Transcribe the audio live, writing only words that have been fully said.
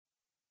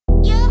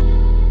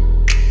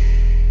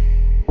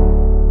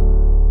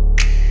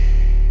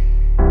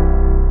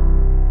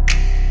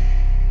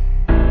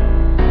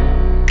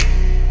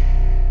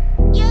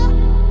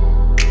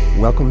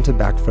Welcome to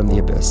Back from the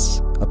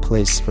Abyss, a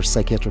place for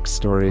psychiatric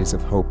stories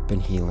of hope and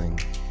healing,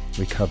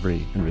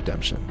 recovery and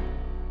redemption.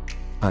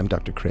 I'm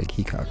Dr. Craig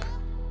Heacock.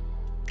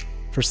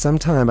 For some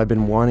time, I've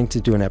been wanting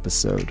to do an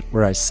episode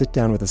where I sit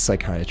down with a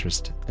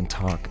psychiatrist and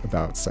talk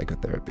about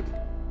psychotherapy.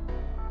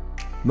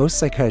 Most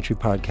psychiatry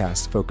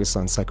podcasts focus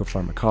on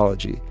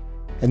psychopharmacology,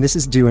 and this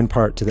is due in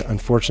part to the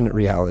unfortunate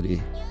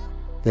reality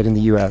that in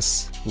the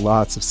US,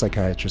 lots of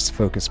psychiatrists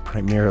focus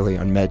primarily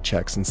on med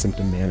checks and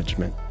symptom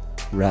management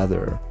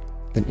rather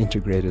than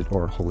integrated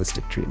or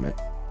holistic treatment.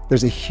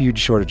 There's a huge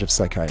shortage of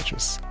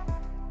psychiatrists.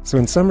 So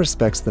in some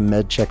respects, the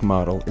med check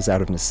model is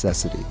out of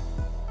necessity.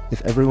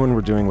 If everyone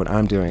were doing what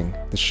I'm doing,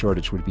 the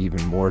shortage would be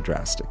even more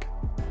drastic.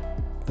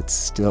 But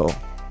still,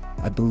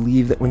 I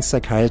believe that when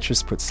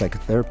psychiatrists put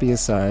psychotherapy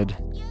aside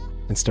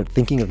and start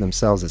thinking of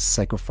themselves as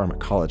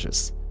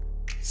psychopharmacologists,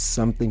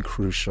 something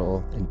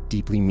crucial and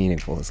deeply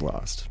meaningful is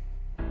lost.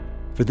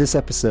 For this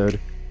episode,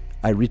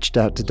 I reached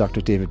out to Dr.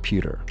 David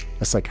Puder,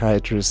 a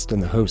psychiatrist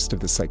and the host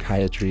of the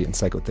Psychiatry and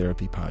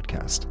Psychotherapy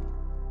podcast.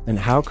 And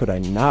how could I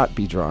not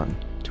be drawn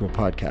to a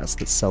podcast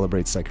that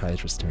celebrates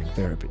psychiatrists doing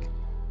therapy?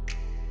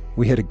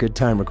 We had a good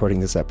time recording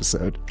this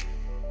episode,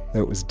 though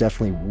it was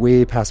definitely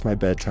way past my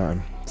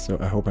bedtime, so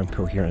I hope I'm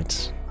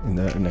coherent in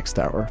the next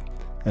hour,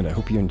 and I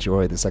hope you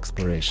enjoy this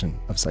exploration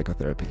of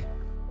psychotherapy.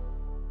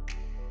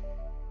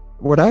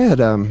 What I had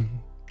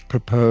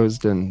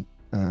proposed, and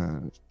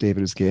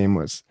David's game,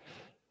 was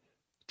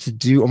to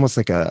do almost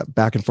like a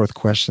back and forth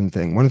question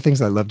thing. One of the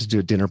things I love to do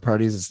at dinner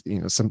parties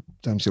is,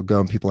 sometimes you'll go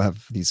and people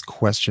have these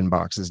question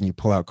boxes and you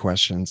pull out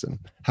questions and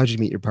how'd you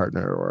meet your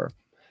partner? Or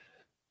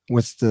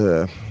what's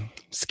the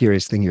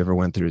scariest thing you ever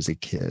went through as a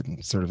kid?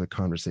 Sort of a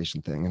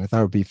conversation thing. And I thought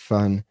it would be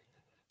fun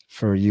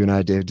for you and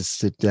I, Dave, to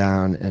sit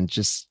down and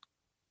just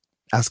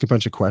ask a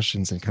bunch of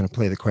questions and kind of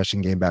play the question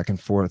game back and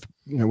forth,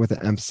 with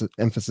an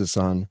emphasis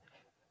on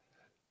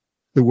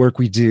the work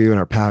we do and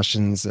our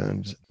passions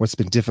and what's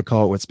been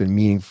difficult, what's been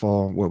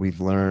meaningful, what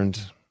we've learned,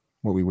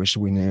 what we wish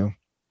we knew.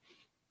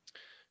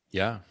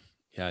 Yeah.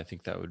 I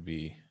think that would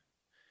be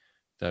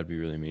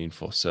really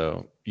meaningful.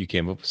 So you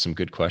came up with some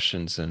good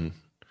questions, and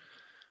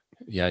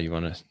you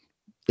want to?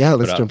 Yeah,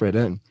 let's jump right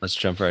in. Let's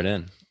jump right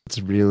in. It's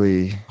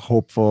really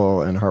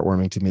hopeful and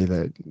heartwarming to me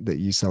that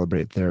you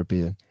celebrate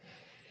therapy. And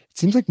it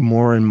seems like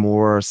more and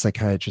more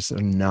psychiatrists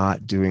are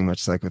not doing much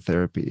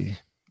psychotherapy.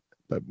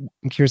 But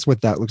I'm curious what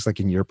that looks like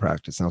in your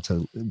practice, and I'll tell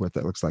you what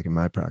that looks like in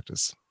my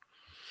practice.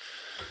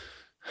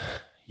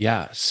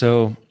 Yeah.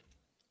 So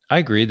I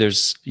agree.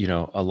 There's,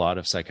 a lot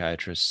of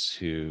psychiatrists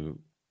who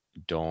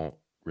don't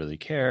really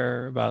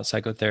care about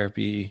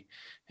psychotherapy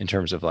in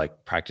terms of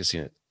like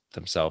practicing it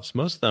themselves.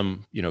 Most of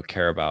them,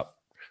 care about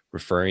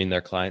referring their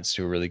clients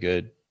to a really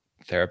good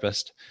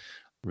therapist,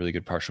 a really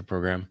good partial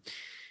program.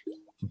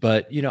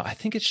 But, I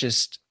think it's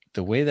just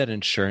the way that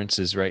insurance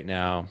is right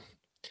now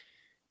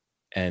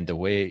and the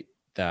way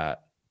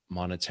that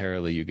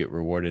monetarily you get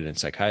rewarded in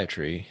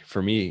psychiatry. For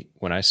me,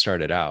 when I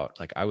started out,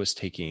 like I was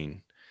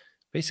taking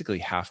basically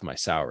half my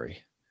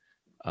salary,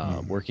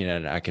 working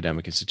at an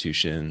academic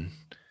institution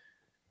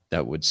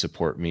that would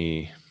support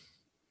me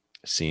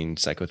seeing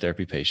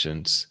psychotherapy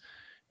patients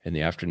in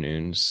the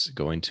afternoons,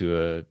 I went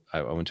to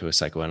a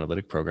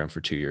psychoanalytic program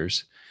for 2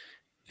 years.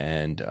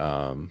 And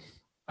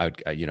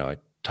I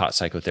taught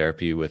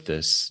psychotherapy with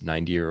this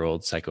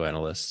 90-year-old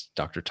psychoanalyst,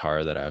 Dr.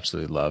 Tar, that I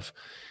absolutely love.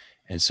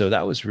 And so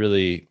that was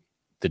really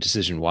the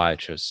decision why I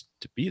chose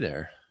to be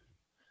there.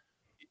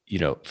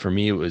 For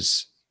me, it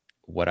was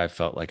what I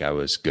felt like I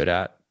was good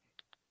at.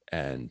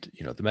 And,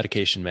 the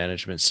medication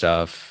management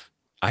stuff,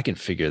 I can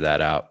figure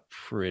that out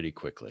pretty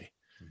quickly.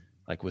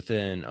 Like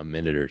within a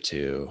minute or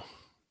two,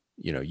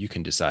 you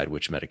can decide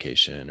which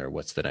medication or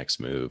what's the next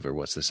move or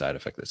what's the side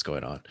effect that's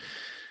going on.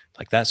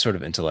 Like that sort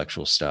of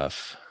intellectual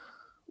stuff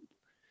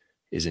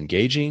is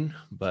engaging.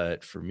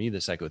 But for me, the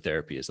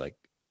psychotherapy is like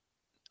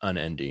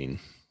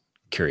unending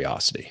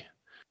curiosity.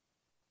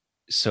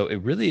 So it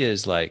really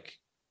is like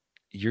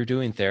you're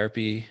doing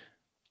therapy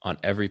on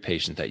every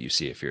patient that you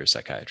see if you're a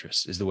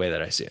psychiatrist, is the way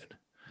that I see it.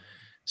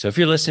 So if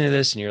you're listening to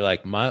this and you're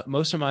like,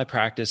 most of my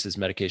practice is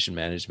medication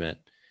management,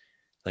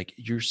 like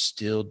you're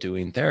still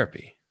doing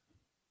therapy.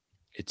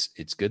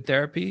 It's good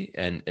therapy,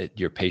 and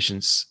your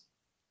patients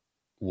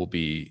will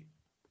be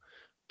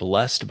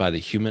blessed by the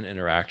human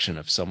interaction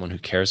of someone who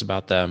cares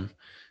about them,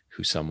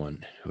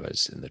 someone who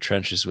is in the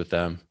trenches with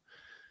them.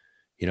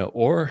 It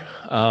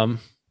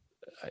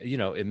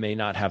may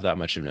not have that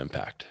much of an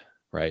impact,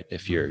 right?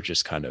 If you're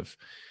just kind of,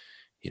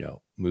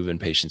 moving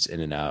patients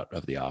in and out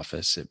of the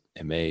office,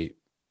 it may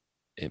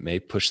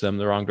push them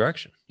the wrong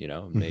direction.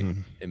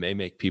 It may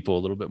make people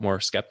a little bit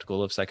more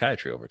skeptical of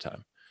psychiatry over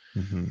time.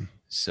 Mm-hmm.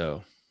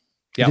 So,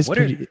 yeah.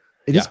 It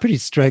is pretty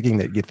striking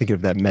that you think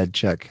of that med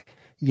check,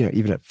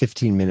 even a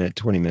 15-minute,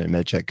 20-minute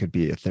med check could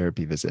be a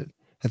therapy visit.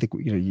 I think,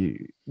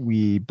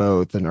 we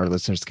both and our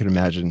listeners can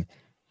imagine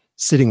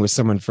sitting with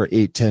someone for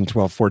 8, 10,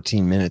 12,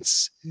 14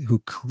 minutes who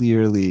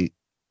clearly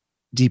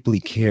deeply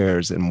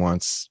cares and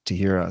wants to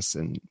hear us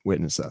and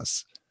witness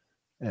us.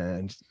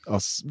 And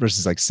us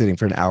versus like sitting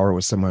for an hour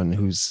with someone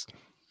who's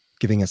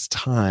giving us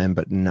time,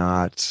 but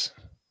not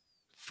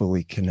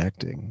fully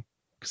connecting.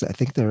 Because I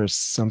think there is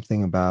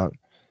something about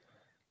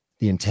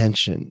the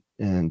intention.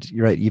 And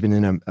you're right, even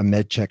in a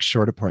med check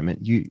short appointment,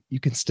 you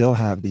can still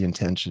have the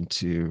intention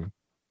to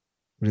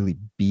really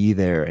be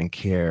there and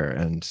care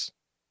and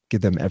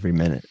give them every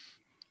minute.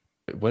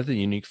 What are the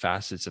unique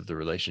facets of the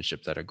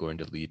relationship that are going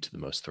to lead to the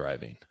most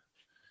thriving?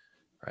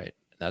 Right.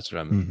 And that's what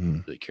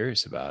I'm really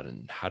curious about.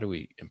 And how do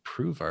we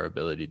improve our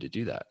ability to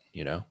do that?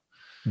 You know,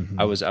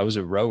 I was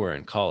a rower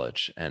in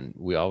college, and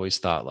we always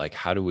thought, like,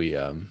 how do we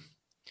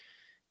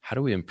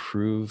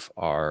improve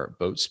our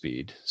boat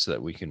speed so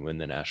that we can win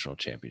the national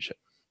championship?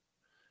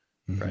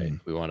 Right.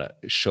 We want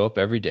to show up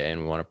every day,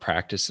 and we want to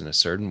practice in a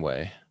certain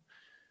way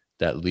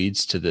that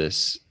leads to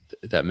this,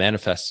 that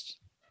manifests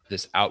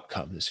this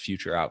outcome, this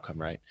future outcome.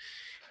 Right.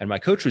 And my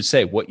coach would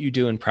say, what you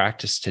do in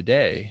practice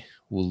today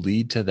will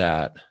lead to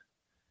that.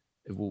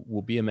 It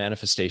will be a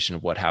manifestation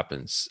of what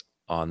happens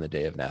on the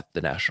day of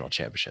the national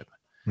championship.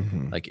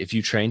 Like, if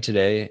you train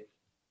today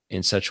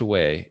in such a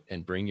way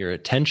and bring your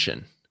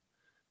attention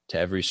to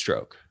every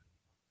stroke,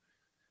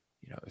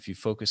 you know, if you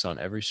focus on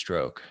every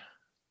stroke,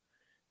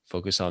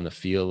 focus on the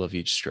feel of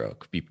each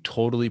stroke, be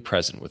totally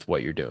present with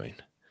what you're doing,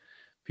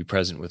 be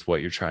present with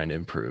what you're trying to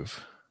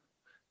improve,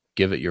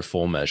 give it your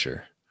full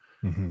measure,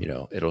 you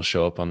know, it'll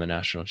show up on the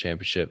national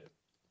championship,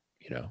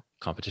 you know,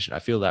 competition. I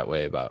feel that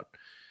way about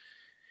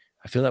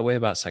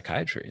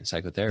psychiatry and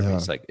psychotherapy. Yeah.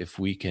 It's like, if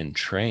we can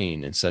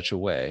train in such a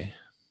way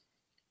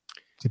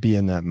to be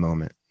in that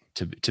moment,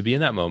 to be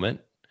in that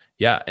moment.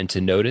 Yeah. And to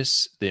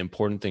notice the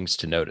important things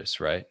to notice.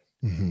 Right.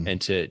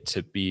 And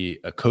to be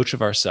a coach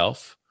of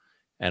ourselves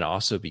and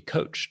also be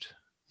coached.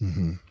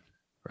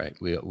 Right.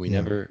 We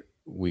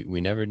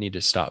never need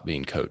to stop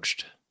being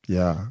coached.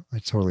 Yeah, I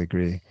totally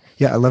agree.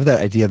 Yeah. I love that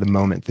idea of the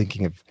moment,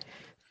 thinking of,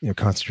 you know,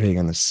 concentrating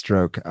on the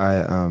stroke.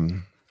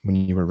 When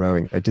you were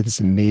rowing, I did this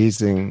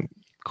amazing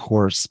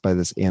course by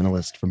this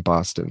analyst from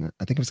Boston.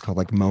 I think it was called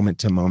like Moment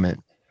to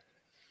Moment,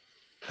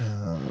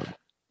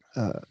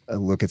 a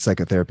look at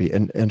psychotherapy.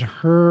 And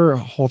her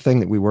whole thing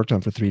that we worked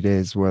on for 3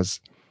 days was,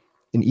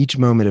 in each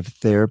moment of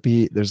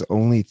therapy, there's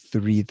only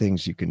 3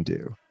 things you can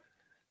do.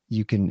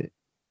 You can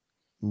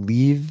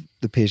leave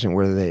the patient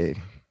where they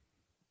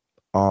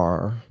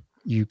are,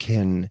 you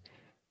can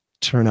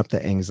turn up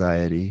the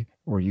anxiety,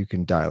 or you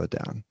can dial it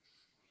down.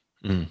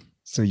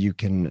 So you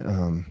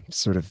can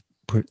sort of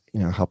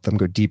help them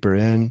go deeper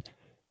in,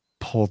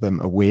 pull them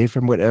away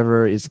from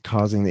whatever is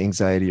causing the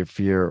anxiety or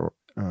fear,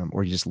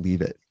 or you just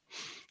leave it.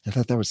 I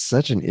thought that was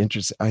such an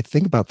interest. I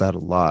think about that a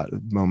lot,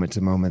 moment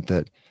to moment,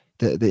 that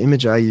the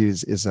image I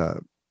use is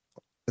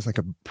like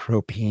a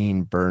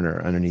propane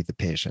burner underneath the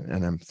patient.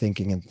 And I'm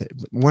thinking,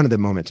 one of the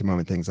moment to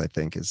moment things I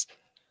think is,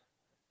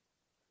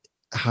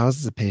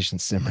 how's the patient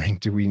simmering?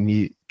 Do we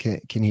need,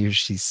 can he or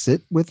she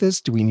sit with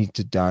this? Do we need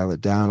to dial it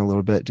down a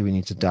little bit? Do we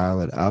need to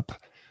dial it up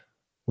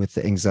with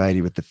the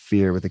anxiety, with the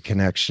fear, with the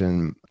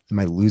connection? Am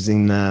I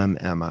losing them?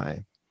 Am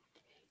I,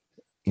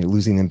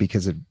 losing them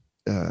because of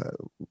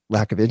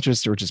lack of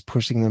interest, or just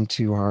pushing them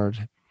too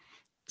hard?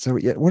 So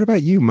yeah, what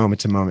about you,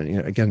 moment to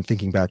moment? Again,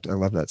 thinking back, I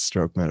love that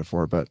stroke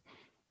metaphor, but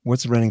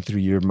what's running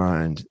through your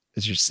mind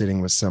as you're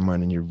sitting with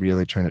someone and you're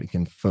really trying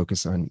to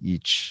focus on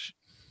each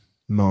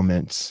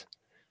moment,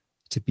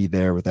 to be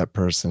there with that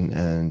person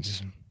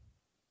and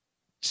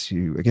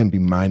to, again, be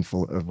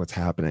mindful of what's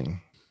happening?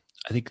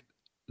 I think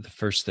the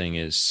first thing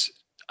is,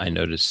 I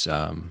notice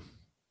the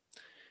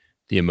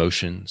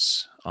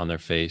emotions on their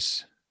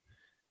face,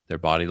 their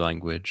body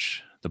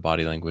language, the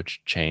body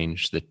language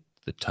change, the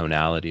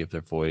tonality of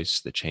their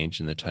voice, the change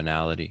in the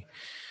tonality.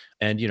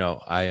 And,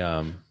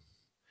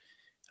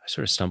 I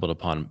sort of stumbled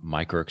upon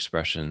micro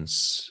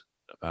expressions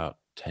about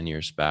 10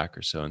 years back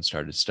or so and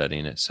started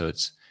studying it. So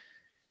it's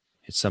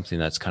something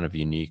that's kind of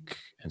unique,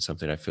 and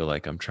something I feel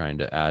like I'm trying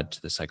to add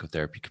to the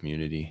psychotherapy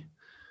community,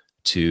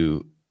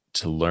 to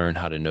learn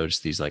how to notice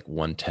these, like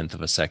 1/10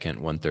 of a second,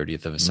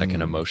 1/30 of a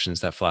second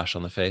emotions that flash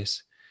on the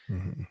face.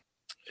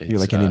 You're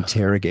like an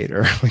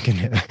interrogator, like an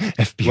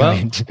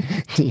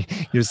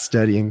FBI. You're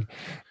studying.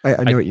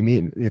 I know what you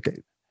mean.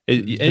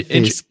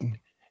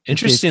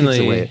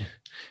 Interestingly,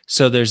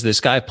 so there's this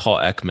guy, Paul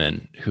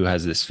Ekman, who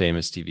has this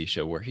famous TV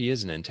show where he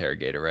is an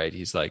interrogator, right?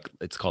 He's like,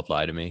 it's called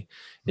Lie to Me.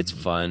 It's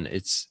fun.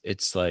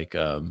 It's like,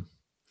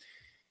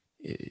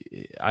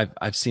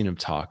 I've seen him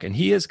talk, and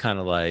he is kind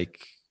of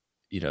like,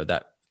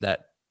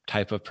 that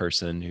type of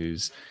person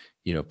who's,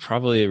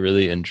 probably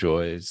really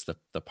enjoys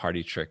the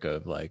party trick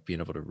of like being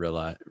able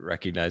to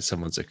recognize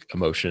someone's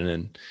emotion.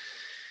 And,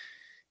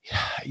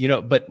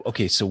 but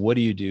okay, so what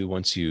do you do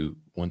once you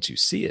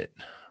see it,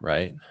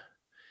 right?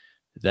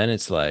 Then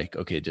it's like,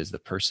 okay, does the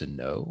person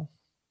know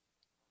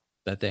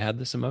that they had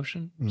this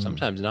emotion?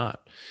 Sometimes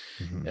not.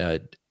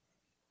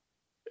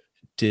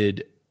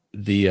 Did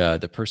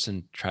the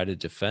person try to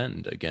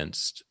defend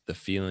against the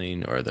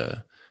feeling or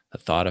the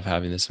thought of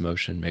having this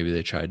emotion? Maybe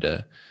they tried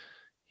to,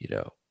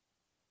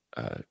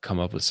 come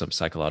up with some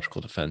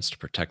psychological defense to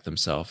protect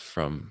themselves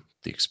from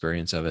the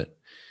experience of it.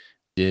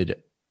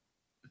 Did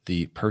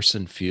the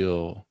person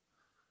feel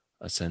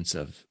a sense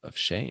of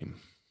shame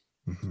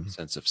Mm-hmm.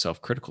 sense of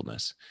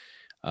self-criticalness.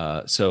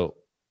 So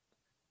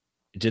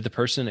did the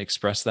person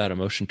express that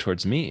emotion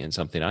towards me in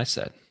something I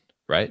said,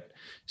 right?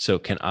 So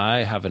can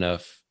I have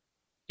enough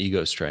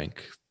ego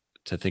strength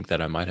to think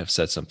that I might have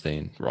said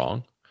something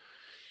wrong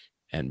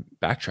and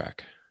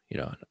backtrack?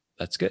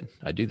 That's good.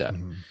 I do that.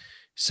 Mm-hmm.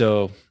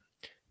 So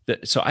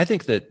I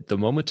think that the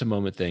moment to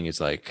moment thing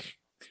is like,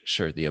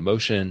 sure, the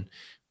emotion,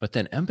 but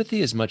then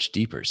empathy is much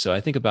deeper. So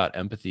I think about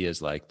empathy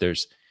as like,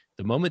 there's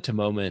the moment to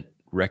moment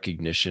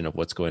recognition of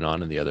what's going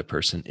on in the other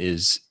person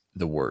is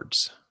the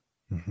words,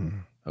 Mm-hmm.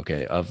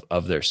 okay,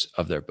 of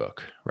their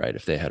book, right?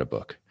 If they had a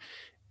book.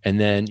 And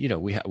then,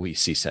 we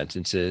see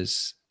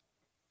sentences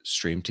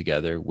stream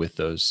together with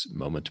those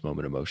moment to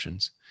moment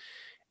emotions.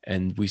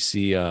 And we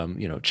see,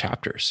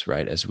 chapters,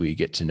 right? As we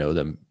get to know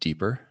them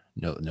deeper,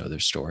 know their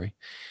story.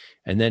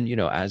 And then,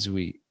 as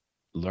we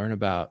learn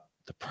about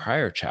the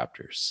prior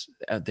chapters,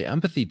 the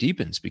empathy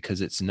deepens,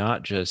 because it's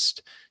not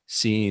just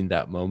seeing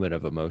that moment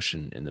of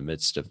emotion in the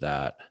midst of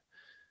that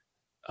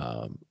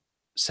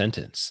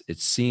sentence.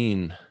 It's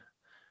seeing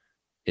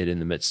it in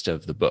the midst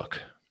of the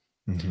book.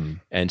 Mm-hmm.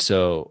 And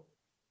so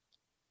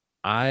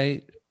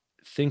I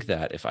think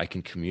that if I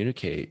can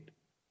communicate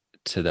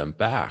to them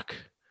back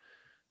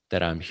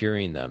that I'm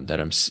hearing them, that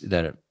I'm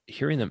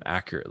hearing them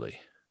accurately,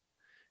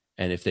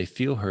 and if they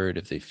feel heard,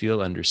 if they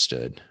feel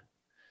understood,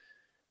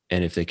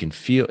 and if they can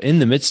feel in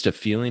the midst of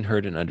feeling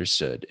heard and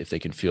understood, if they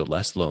can feel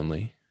less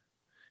lonely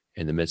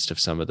in the midst of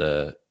some of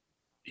the,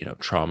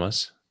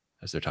 traumas,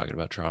 as they're talking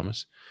about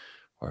traumas,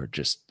 or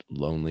just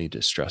lonely,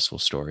 distressful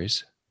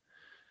stories,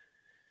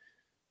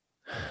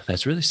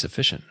 that's really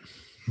sufficient.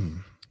 Mm-hmm.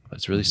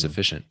 That's really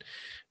sufficient.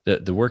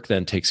 The work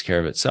then takes care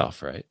of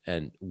itself, right?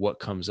 And what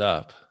comes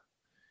up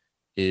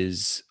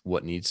is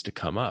what needs to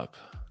come up.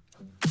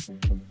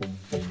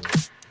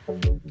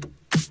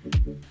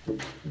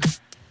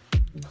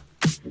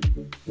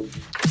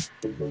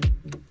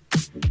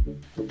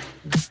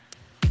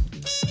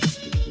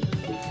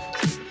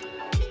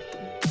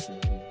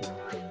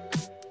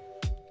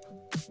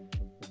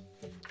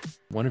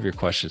 One of your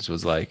questions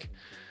was like,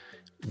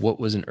 what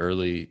was an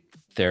early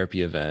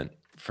therapy event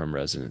from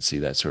residency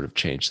that sort of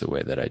changed the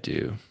way that I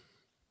do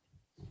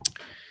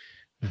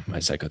my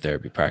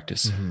psychotherapy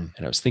practice? Mm-hmm.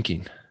 And I was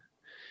thinking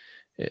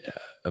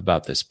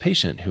about this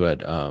patient who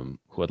had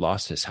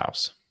lost his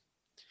house.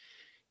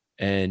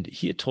 And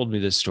he had told me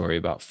this story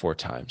about 4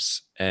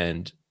 times.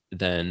 And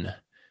then,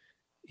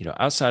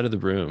 outside of the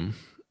room,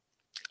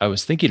 I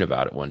was thinking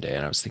about it one day,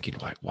 and I was thinking,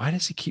 like, why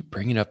does he keep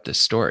bringing up this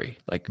story?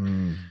 Like,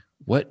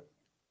 what?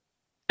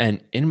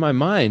 And in my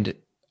mind,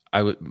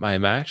 my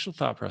actual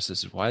thought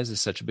process is, why is this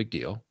such a big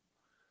deal?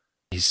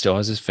 He still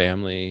has his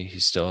family.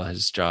 He still has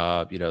his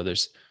job.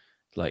 There's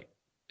like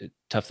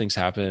tough things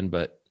happen,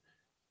 but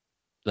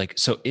like,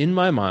 so in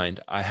my mind,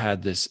 I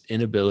had this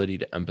inability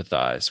to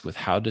empathize with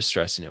how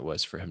distressing it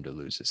was for him to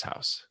lose his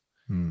house.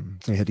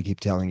 So he had to keep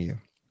telling you.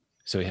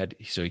 So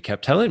he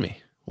kept telling me.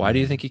 Why do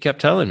you think he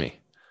kept telling me?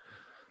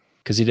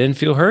 Because he didn't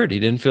feel heard. He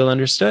didn't feel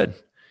understood.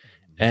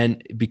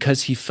 And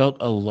because he felt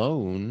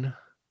alone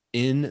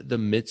in the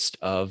midst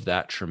of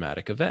that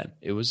traumatic event.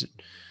 It was,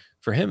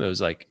 for him, it was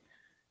like,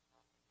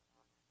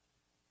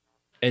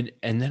 and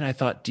then I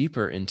thought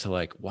deeper into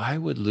like, why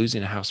would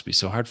losing a house be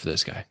so hard for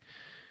this guy?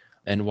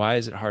 And why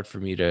is it hard for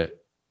me to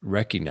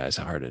recognize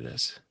how hard it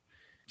is?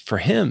 For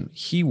him,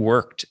 he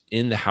worked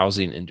in the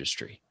housing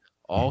industry.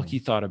 All he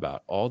thought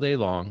about all day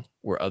long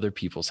were other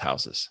people's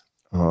houses.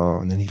 Oh,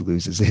 and then he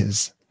loses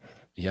his.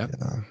 Yep.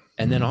 Yeah.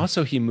 And then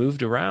also he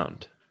moved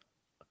around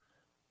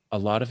a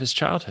lot of his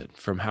childhood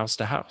from house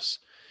to house,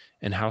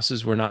 and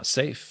houses were not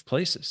safe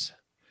places.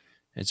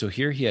 And so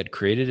here he had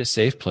created a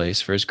safe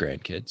place for his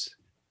grandkids,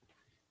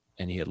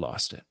 and he had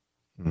lost it.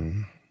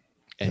 And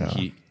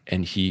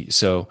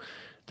so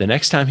the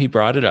next time he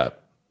brought it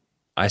up,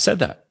 I said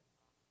that.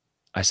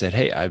 I said,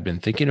 hey, I've been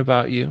thinking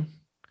about you.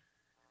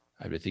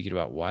 I've been thinking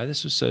about why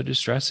this was so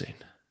distressing.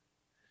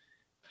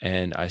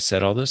 And I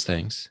said all those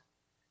things,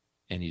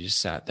 and he just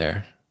sat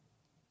there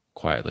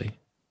quietly.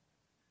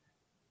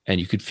 And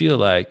you could feel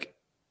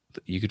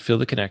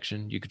the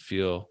connection. You could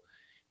feel,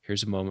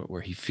 here's a moment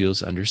where he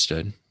feels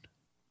understood.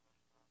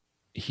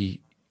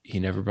 He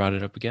never brought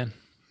it up again.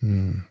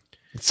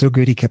 It's so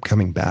good he kept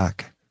coming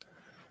back.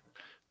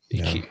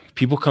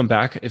 People come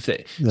back if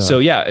they. Yeah. So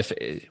if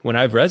when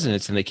I have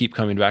residents and they keep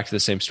coming back to the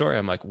same story,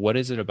 I'm like, what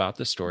is it about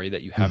the story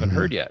that you haven't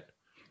heard yet?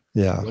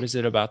 Yeah. What is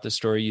it about the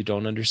story you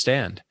don't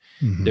understand?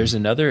 There's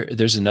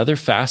another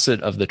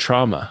facet of the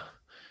trauma.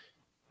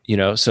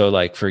 So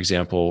like, for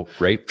example,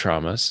 rape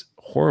traumas,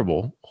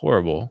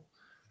 horrible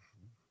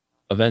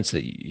events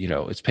that,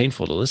 it's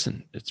painful to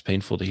listen. It's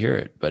painful to hear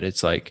it, but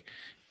it's like,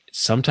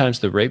 sometimes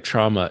the rape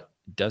trauma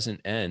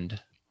doesn't end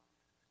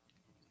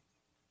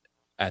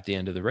at the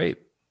end of the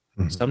rape.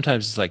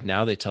 Sometimes it's like,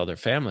 now they tell their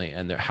family,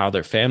 and how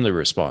their family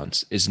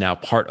responds is now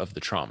part of the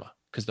trauma,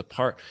 because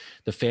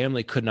the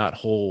family could not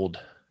hold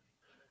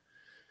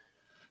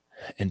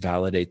and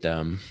validate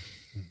them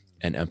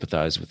and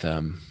empathize with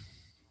them.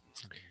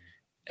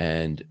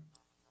 And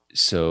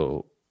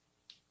so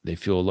they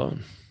feel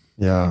alone.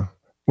 Yeah.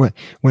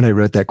 when I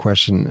wrote that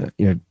question,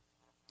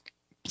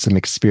 some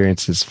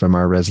experiences from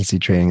our residency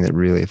training that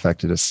really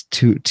affected us.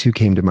 Two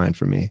came to mind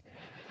for me.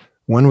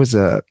 One was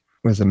a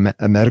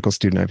medical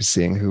student I was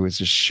seeing who was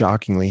just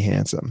shockingly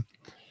handsome,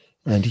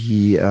 and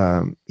he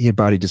had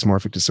body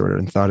dysmorphic disorder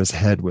and thought his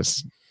head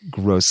was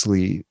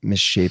grossly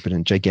misshapen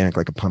and gigantic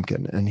like a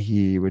pumpkin. And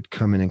he would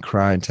come in and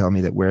cry and tell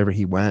me that wherever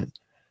he went,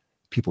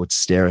 people would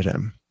stare at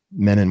him,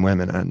 men and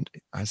women. And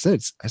I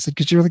said,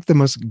 because you're like the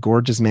most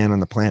gorgeous man on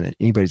the planet.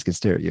 Anybody's gonna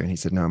stare at you. And he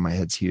said, no, my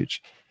head's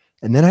huge.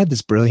 And then I had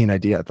this brilliant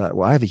idea. I thought,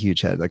 well, I have a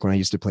huge head. Like when I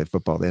used to play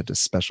football, they had to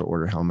special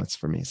order helmets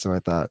for me. So I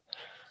thought,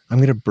 I'm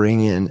going to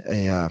bring in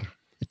a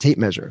tape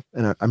measure,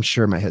 and I'm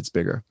sure my head's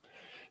bigger,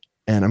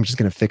 and I'm just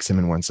going to fix him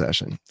in one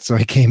session. So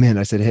I came in,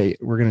 I said, hey,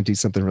 we're going to do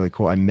something really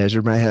cool. I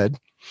measured my head,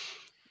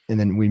 and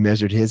then we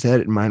measured his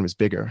head, and mine was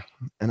bigger.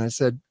 And I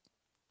said,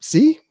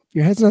 see,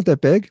 your head's not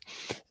that big.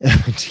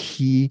 And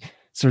he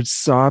started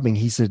sobbing.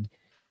 He said,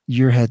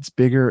 your head's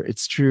bigger.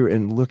 It's true.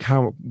 And look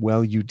how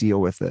well you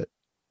deal with it.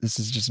 This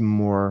is just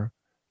more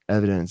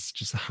evidence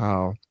just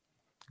how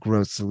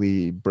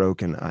grossly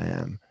broken I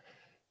am.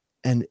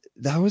 And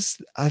that was,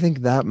 I think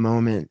that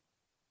moment,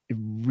 it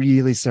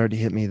really started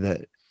to hit me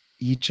that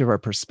each of our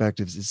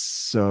perspectives is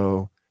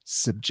so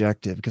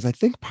subjective. Because I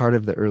think part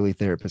of the early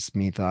therapist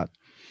me thought,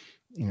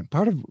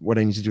 part of what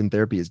I need to do in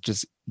therapy is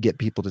just get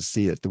people to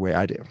see it the way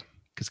I do.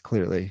 Because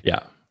clearly,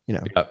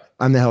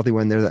 I'm the healthy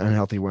one, they're the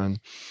unhealthy one.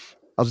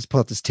 I'll just pull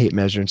out this tape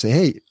measure and say,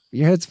 hey,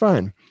 your head's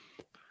fine.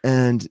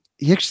 And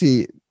he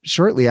actually,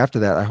 shortly after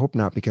that, I hope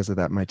not because of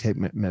that, my tape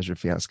measure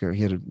fiasco,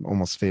 he had an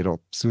almost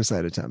fatal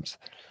suicide attempt.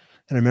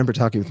 And I remember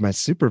talking with my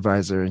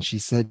supervisor, and she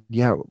said,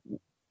 yeah,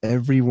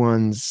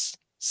 everyone's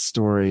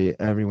story,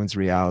 everyone's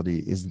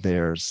reality is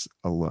theirs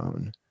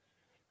alone.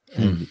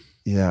 And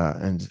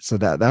and so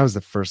that was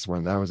the first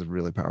one. That was a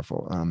really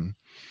powerful.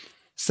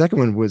 Second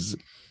one was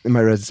in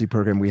my residency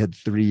program. We had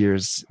 3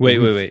 years. Wait.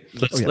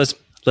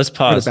 Let's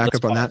pause. Back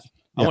up on that.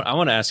 Yeah. I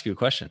want to ask you a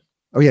question.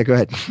 Oh yeah, go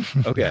ahead.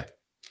 Okay.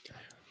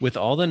 With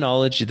all the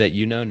knowledge that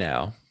you know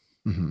now,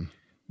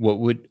 what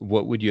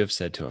would you have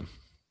said to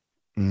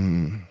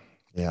him?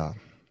 Yeah,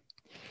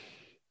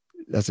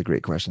 that's a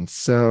great question.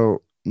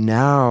 So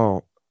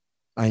now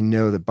I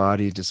know the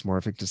body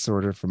dysmorphic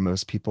disorder for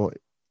most people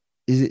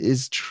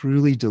is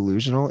truly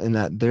delusional in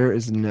that there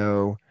is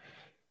no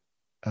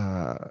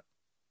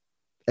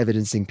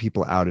evidencing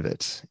people out of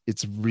it.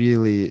 It's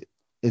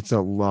a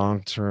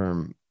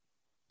long-term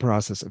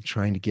process of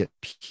trying to get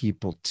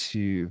people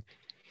to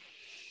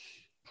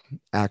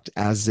act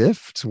as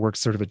if, to work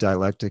sort of a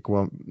dialectic.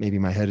 Well, maybe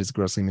my head is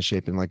grossly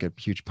misshapen like a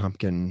huge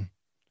pumpkin,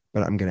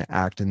 but I'm going to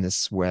act in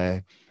this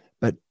way.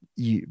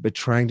 But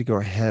trying to go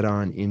head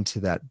on into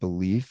that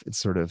belief and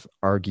sort of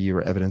argue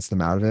or evidence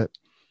them out of it.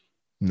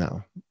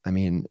 No, I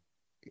mean,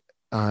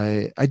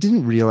 I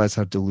didn't realize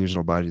how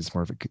delusional body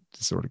dysmorphic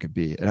disorder could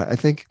be. And I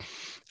think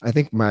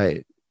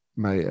my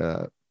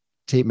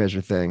tape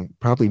measure thing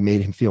probably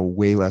made him feel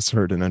way less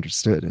heard and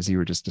understood, as you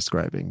were just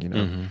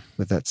describing,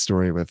 with that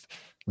story with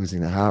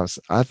losing the house.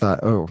 I thought,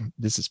 oh,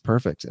 this is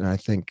perfect. And I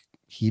think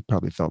he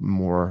probably felt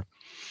more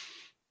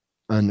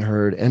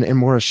unheard and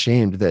more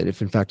ashamed that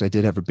if in fact I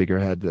did have a bigger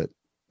head, that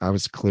I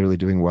was clearly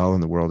doing well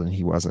in the world and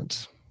he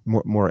wasn't.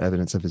 More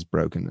evidence of his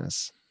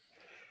brokenness.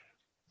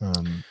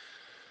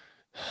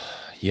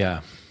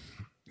 Yeah.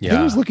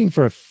 I was looking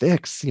for a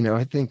fix.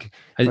 I think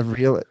I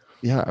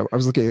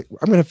was looking.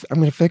 I'm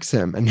gonna fix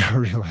him, and now I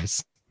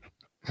realize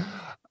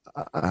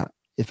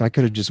if I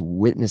could have just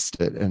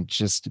witnessed it and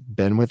just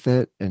been with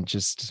it and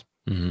just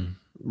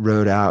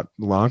rode out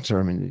long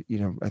term, and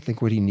I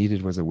think what he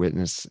needed was a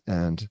witness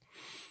and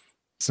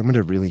someone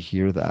to really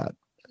hear that,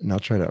 and I'll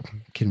try to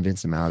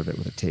convince him out of it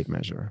with a tape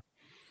measure.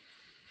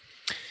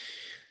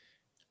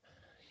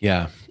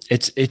 Yeah,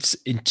 it's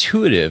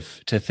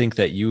intuitive to think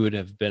that you would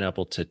have been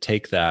able to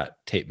take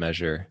that tape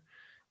measure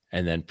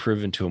and then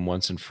proven to him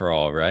once and for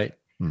all, right?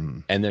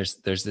 And there's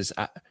this,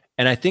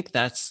 and I think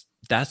that's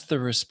the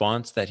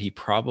response that he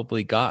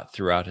probably got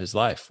throughout his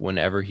life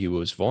whenever he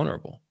was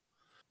vulnerable.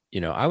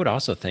 I would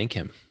also thank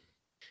him.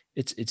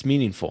 It's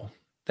meaningful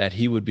that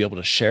he would be able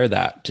to share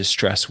that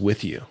distress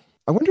with you.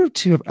 I wonder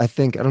too, I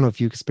don't know if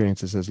you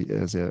experienced this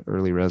as an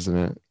early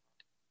resident.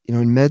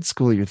 In med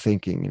school, you're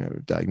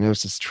thinking,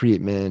 diagnosis,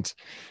 treatment,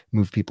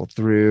 move people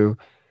through.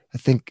 I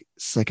think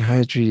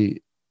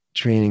psychiatry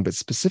training, but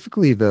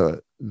specifically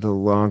the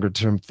longer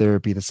term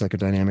therapy, the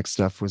psychodynamic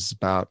stuff was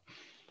about,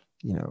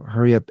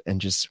 hurry up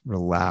and just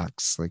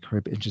relax, like hurry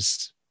up and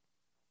just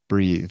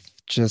breathe.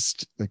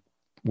 Just like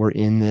we're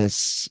in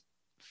this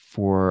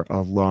for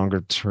a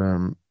longer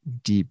term,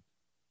 deep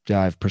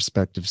dive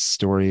perspective,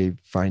 story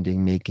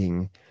finding,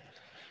 making.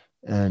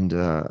 And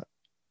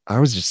I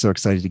was just so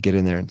excited to get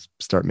in there and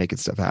start making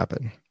stuff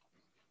happen.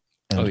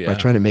 And by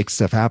trying to make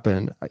stuff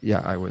happen,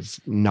 I was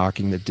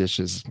knocking the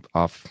dishes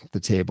off the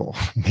table,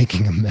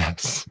 making a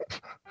mess.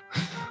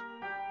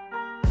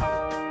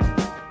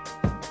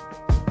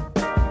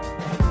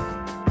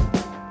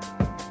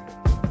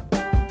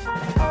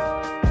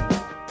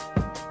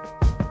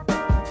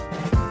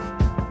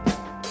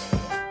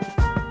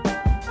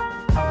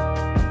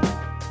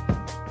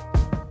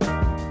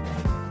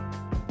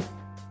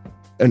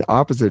 an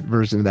opposite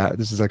version of that.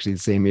 This is actually the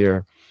same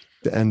year,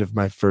 the end of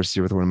my first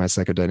year with one of my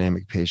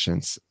psychodynamic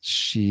patients.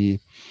 She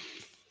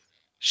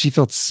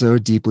felt so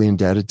deeply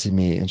indebted to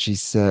me. And she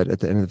said at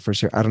the end of the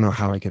first year, I don't know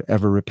how I could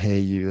ever repay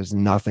you. There's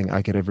nothing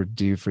I could ever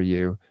do for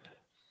you.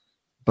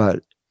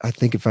 But I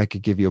think if I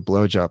could give you a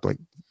blowjob, like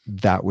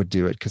that would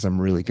do it because I'm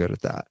really good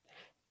at that.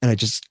 And I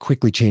just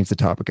quickly changed the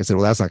topic. I said,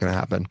 well, that's not going to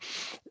happen.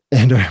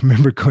 And I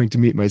remember going to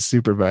meet my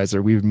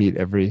supervisor. We would meet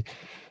every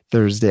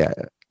Thursday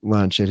at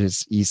lunch at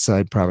his East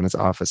Side Providence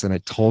office. And I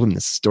told him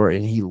this story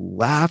and he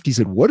laughed. He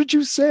said, what did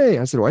you say?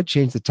 I said, oh, I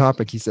changed the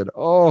topic. He said,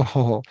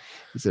 oh,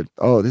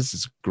 this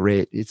is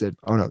great. He said,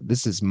 oh no,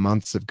 this is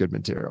months of good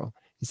material.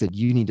 He said,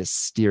 you need to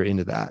steer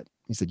into that.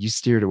 He said, you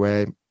steered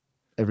away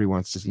every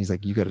once. He's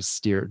like, you got to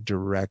steer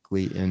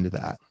directly into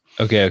that.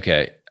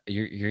 Okay.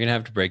 You're going to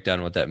have to break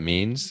down what that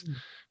means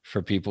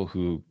for people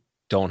who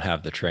don't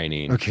have the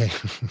training. Okay.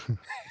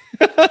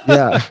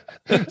 Yeah.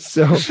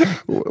 So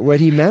what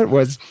he meant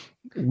was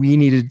I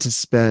needed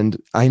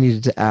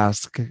to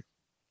ask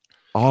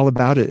all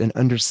about it and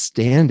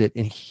understand it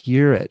and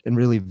hear it and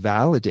really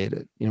validate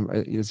it. You know,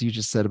 as you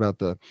just said about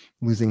the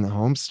losing the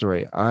home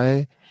story,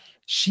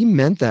 she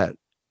meant that.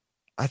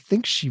 I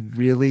think she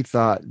really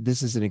thought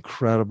this is an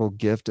incredible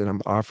gift and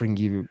I'm offering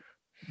you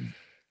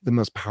the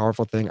most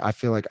powerful thing I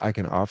feel like I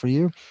can offer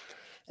you.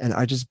 And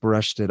I just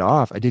brushed it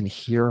off. I didn't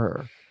hear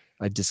her.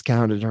 I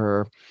discounted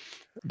her.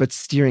 But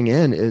steering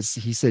in is,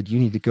 he said, you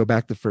need to go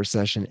back the first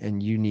session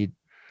and you need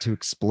to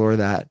explore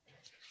that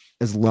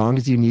as long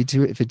as you need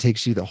to, if it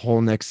takes you the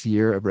whole next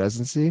year of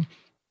residency.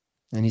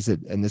 And he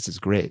said, and this is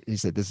great. He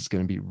said, this is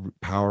going to be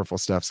powerful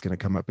stuff's going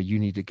to come up, but you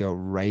need to go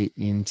right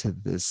into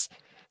this,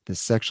 the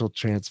sexual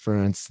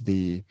transference,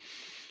 the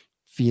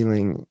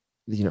feeling,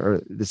 you know,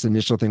 or this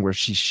initial thing where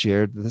she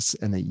shared this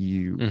and that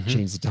you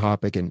changed the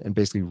topic and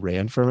basically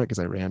ran from it, because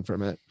I ran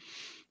from it.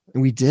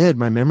 And we did.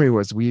 My memory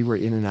was we were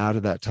in and out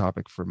of that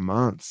topic for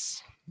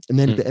months. And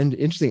then at the end,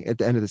 interesting, at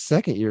the end of the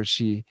second year,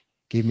 she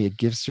gave me a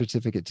gift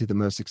certificate to the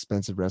most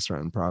expensive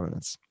restaurant in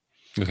Providence.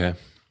 Okay.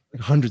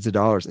 Like hundreds of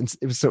dollars. And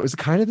it was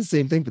kind of the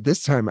same thing, but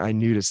this time I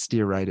knew to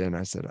steer right in.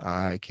 I said,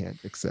 I can't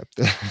accept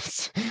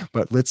this,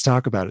 but let's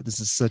talk about it. This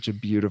is such a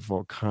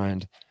beautiful,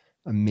 kind,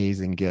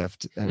 amazing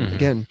gift. And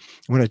again,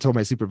 when I told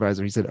my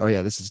supervisor, he said, oh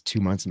yeah, this is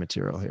 2 months of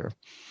material here.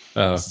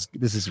 Oh,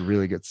 this is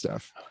really good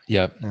stuff.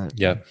 Yep.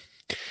 Yep.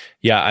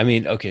 Yeah. I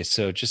mean, okay.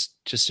 So just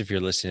if you're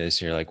listening to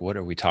this, you're like, what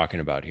are we talking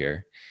about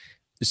here?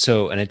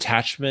 So an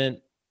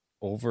attachment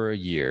over a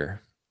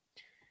year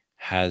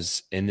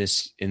has in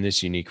this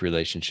unique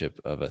relationship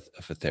of a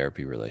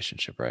therapy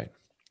relationship, right?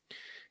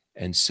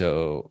 And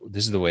so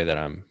this is the way that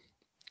I'm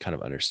kind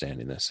of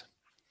understanding this.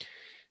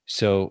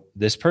 So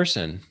this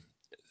person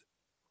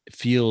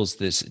feels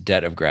this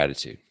debt of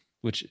gratitude,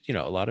 which, you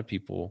know, a lot of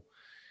people,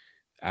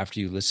 after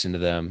you listen to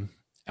them,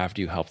 after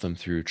you help them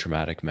through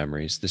traumatic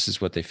memories, this is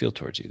what they feel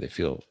towards you. They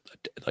feel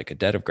like a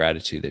debt of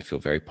gratitude. They feel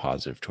very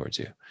positive towards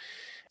you.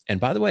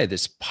 And by the way,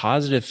 this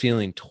positive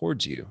feeling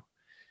towards you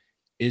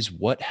is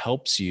what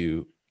helps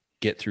you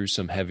get through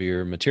some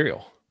heavier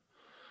material,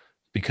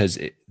 because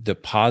the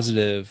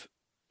positive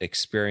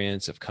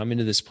experience of coming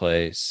to this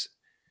place,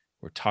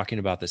 we're talking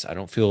about this, I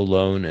don't feel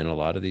alone in a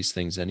lot of these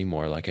things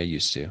anymore like I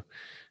used to.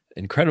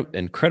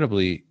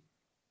 Incredibly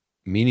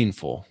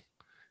meaningful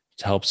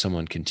to help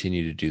someone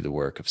continue to do the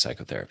work of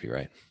psychotherapy,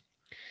 right?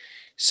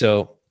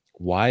 So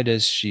why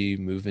does she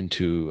move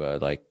into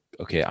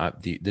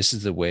this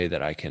is the way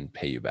that I can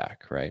pay you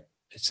back, right?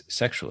 It's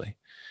sexually.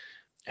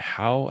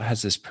 How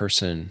has this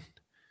person,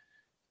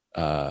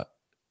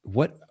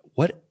 what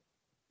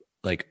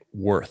like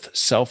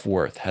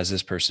self-worth has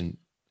this person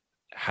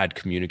had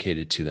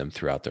communicated to them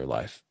throughout their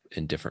life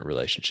in different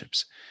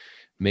relationships?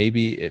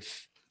 Maybe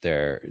if they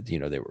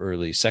were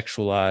early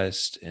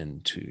sexualized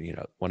into,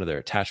 one of their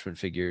attachment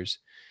figures,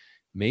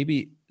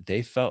 maybe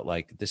they felt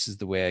like this is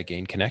the way I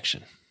gain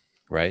connection,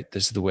 right?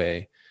 This is the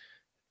way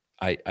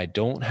I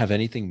don't have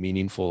anything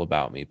meaningful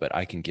about me, but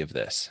I can give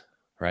this,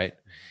 right?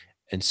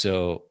 And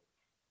so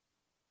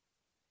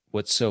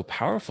what's so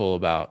powerful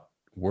about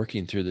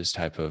working through this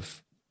type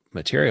of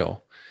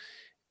material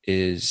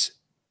is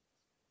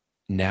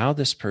now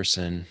this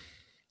person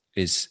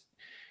is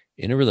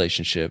in a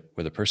relationship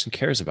where the person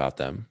cares about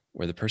them,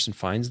 where the person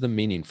finds them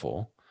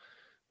meaningful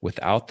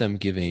without them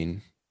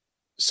giving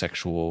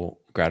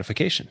sexual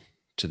gratification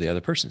to the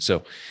other person.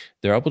 So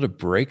they're able to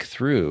break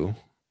through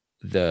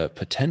the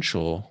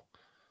potential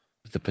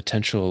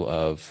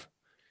of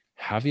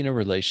having a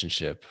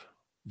relationship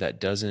that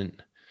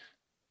doesn't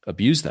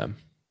abuse them,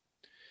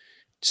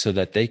 so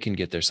that they can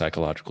get their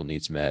psychological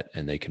needs met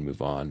and they can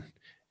move on.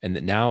 And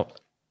that now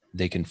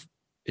they can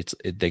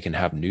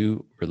have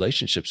new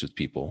relationships with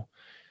people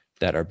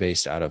that are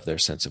based out of their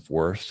sense of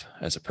worth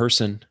as a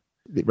person.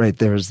 Right.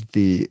 There's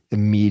the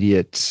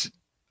immediate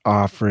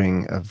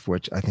offering of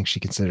which I think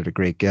she considered a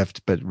great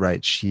gift, but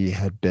right. She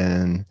had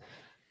been,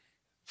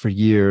 for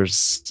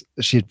years,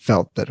 she had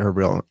felt that her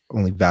real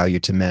only value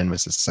to men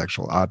was a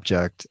sexual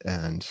object.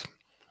 And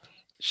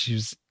she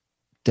was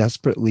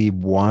desperately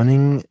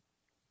wanting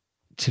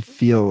to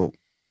feel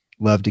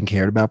loved and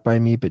cared about by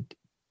me,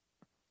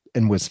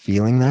 and was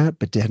feeling that,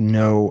 but had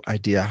no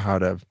idea how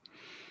to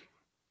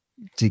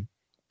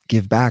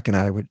give back. And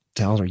I would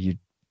tell her,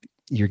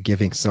 you're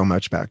giving so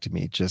much back to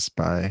me just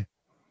by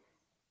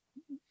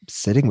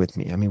sitting with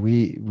me. I mean,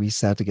 we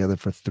sat together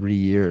for 3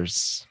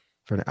 years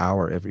for an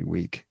hour every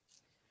week.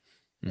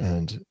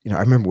 And, I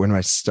remember when I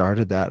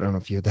started that, I don't know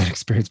if you had that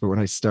experience, but when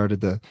I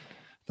started the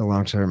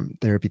long-term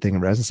therapy thing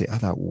in residency, I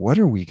thought, what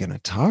are we going to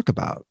talk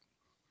about?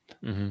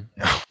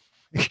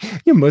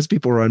 Most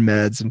people were on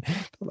meds, and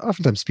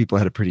oftentimes people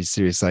had a pretty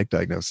serious psych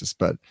diagnosis,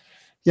 but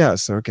yeah.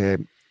 So, okay,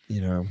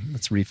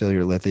 let's refill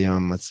your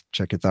lithium. Let's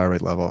check your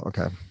thyroid level.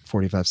 Okay.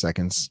 45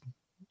 seconds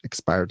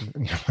expired.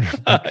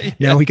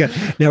 Now we got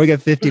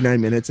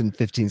 59 minutes and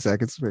 15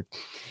 seconds.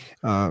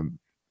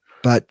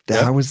 But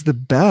that was the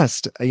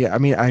best. Yeah. I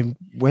mean, I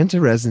went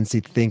to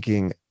residency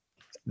thinking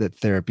that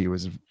therapy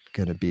was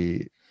going to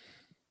be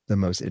the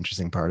most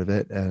interesting part of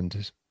it.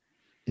 And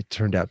it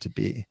turned out to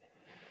be,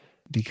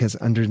 because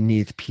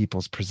underneath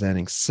people's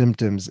presenting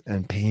symptoms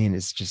and pain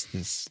is just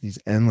these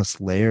endless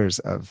layers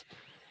of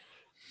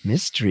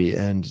mystery.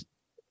 And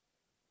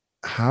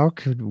how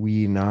could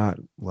we not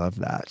love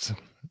that?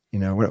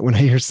 When I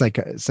hear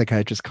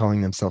psychiatrists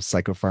calling themselves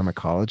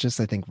psychopharmacologists,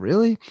 I think,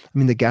 really? I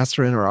mean, the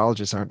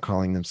gastroenterologists aren't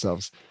calling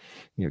themselves,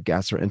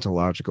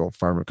 gastroenterological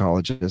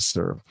pharmacologists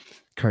or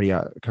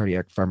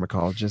cardiac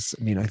pharmacologists.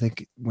 I mean, I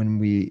think when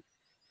we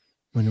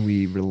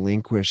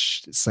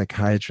relinquish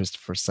psychiatrists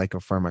for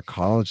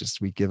psychopharmacologists,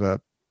 we give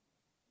up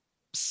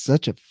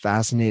such a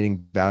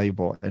fascinating,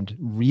 valuable, and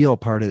real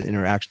part of the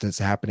interaction that's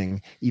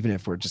happening, even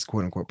if we're just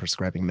quote unquote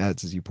prescribing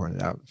meds, as you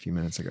pointed out a few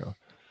minutes ago.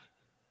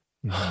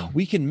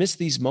 We can miss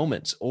these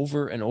moments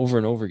over and over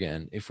and over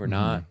again if we're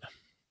not,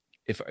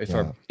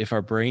 if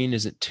our brain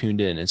isn't tuned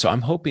in. And so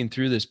I'm hoping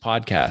through this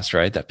podcast,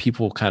 right, that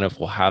people kind of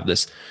will have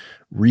this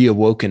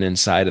reawoken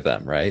inside of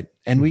them, right?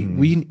 And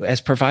we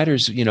as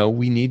providers,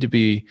 we need to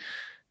be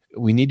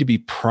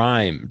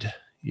primed,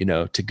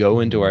 to go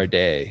into our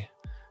day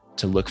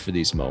to look for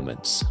these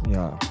moments.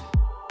 Yeah.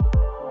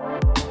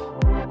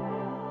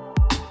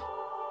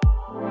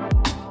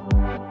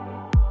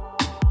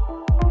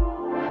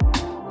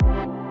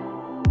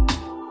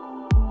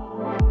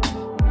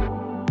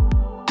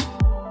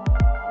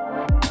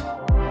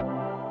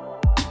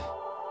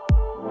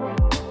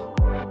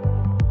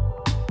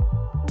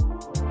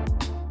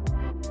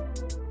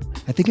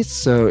 I think it's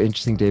so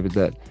interesting, David,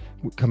 that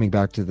coming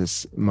back to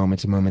this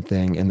moment-to-moment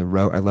thing and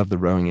I love the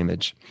rowing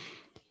image.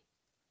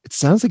 It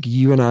sounds like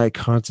you and I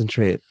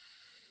concentrate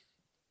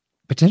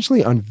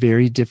potentially on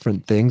very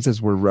different things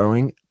as we're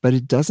rowing, but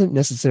it doesn't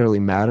necessarily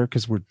matter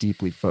because we're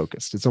deeply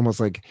focused. It's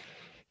almost like,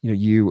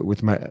 you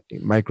with my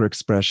micro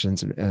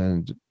expressions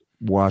and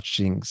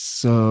watching,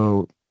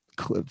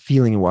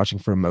 feeling and watching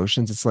for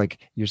emotions. It's like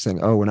you're saying,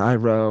 oh, when I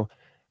row,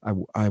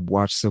 I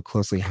watch so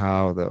closely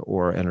how the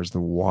oar enters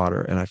the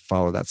water, and I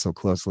follow that so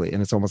closely.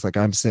 And it's almost like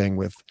I'm saying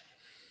with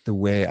the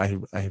way I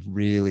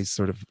really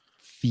sort of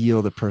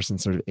feel the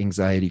person's sort of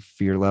anxiety,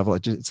 fear level.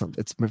 It's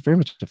very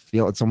much a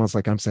feel. It's almost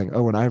like I'm saying,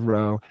 oh, when I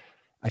row,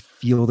 I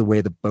feel the way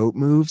the boat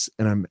moves,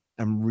 and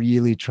I'm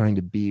really trying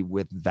to be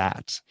with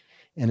that.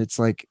 And it's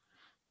like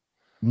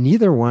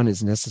neither one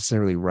is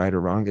necessarily right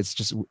or wrong. It's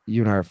just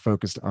you and I are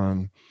focused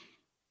on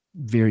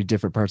very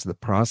different parts of the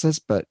process,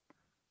 but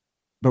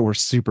we're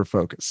super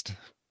focused.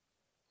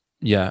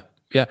 Yeah.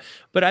 Yeah.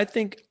 But I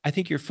think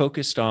you're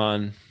focused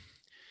on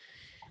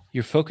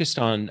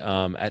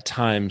at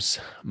times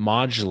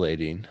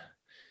modulating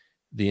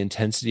the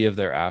intensity of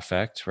their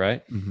affect,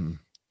 right? Mm-hmm.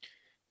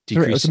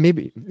 So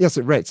maybe, yes,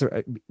 right.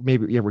 So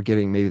maybe, we're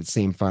getting maybe the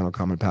same final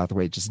common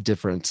pathway, just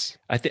different.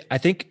 I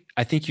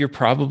think you're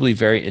probably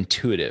very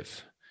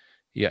intuitive.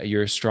 Yeah.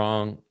 You're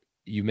strong.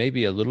 You may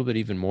be a little bit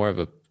even more of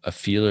a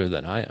feeler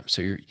than I am.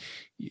 So you're,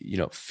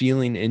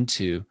 feeling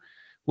into,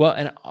 well,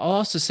 and I'll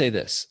also say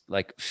this,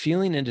 like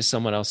feeling into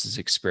someone else's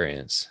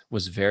experience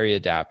was very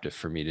adaptive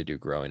for me to do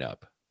growing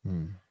up.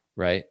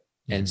 Right.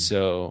 And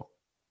so,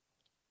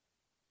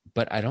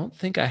 but I don't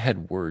think I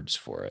had words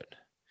for it.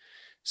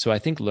 So I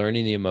think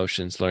learning the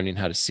emotions, learning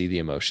how to see the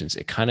emotions,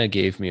 it kind of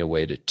gave me a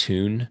way to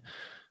tune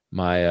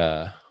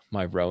my,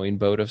 my rowing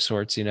boat of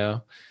sorts,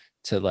 to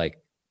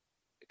like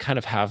kind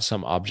of have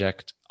some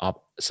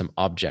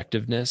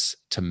objectiveness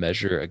to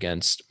measure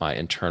against my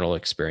internal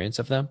experience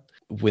of them.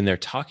 When they're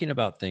talking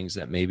about things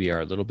that maybe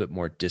are a little bit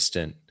more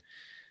distant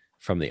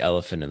from the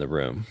elephant in the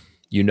room,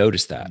 you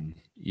notice that.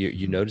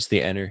 You notice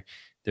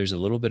there's a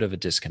little bit of a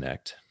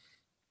disconnect.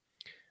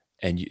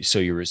 And so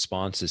your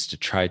response is to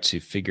try to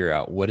figure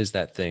out what is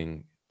that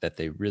thing that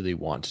they really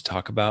want to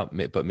talk about,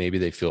 but maybe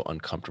they feel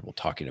uncomfortable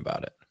talking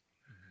about it.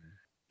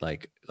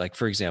 Like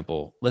for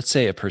example, let's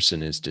say a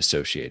person is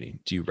dissociating.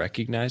 Do you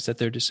recognize that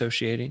they're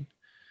dissociating?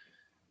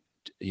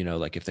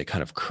 Like if they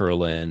kind of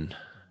curl in,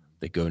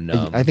 they go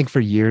numb. I think for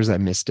years I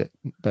missed it,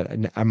 but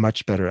I'm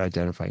much better at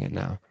identifying it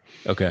now.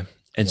 Okay.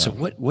 And so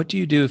what do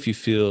you do if you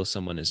feel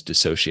someone is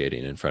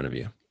dissociating in front of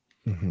you?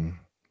 Mm-hmm.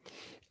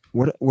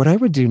 What I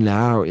would do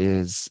now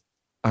is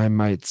I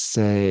might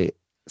say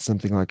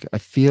something like, I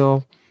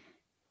feel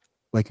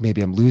like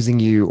maybe I'm losing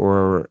you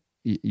or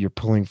you're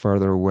pulling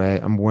farther away.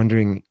 I'm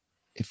wondering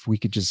if we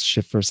could just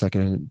shift for a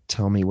second and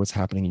tell me what's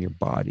happening in your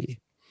body.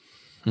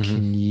 Mm-hmm.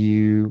 Can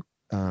you,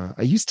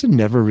 I used to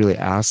never really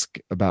ask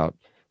about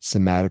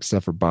somatic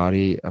stuff or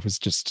body. I was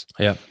just,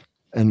 Yeah.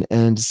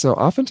 and so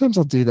oftentimes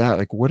I'll do that.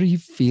 Like, what are you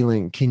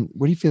feeling?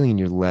 What are you feeling in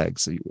your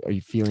legs? Are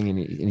you feeling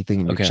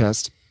anything in your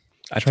chest?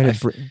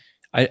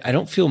 I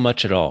don't feel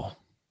much at all.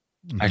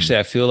 Mm-hmm. Actually,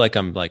 I feel like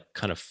I'm like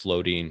kind of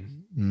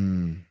floating.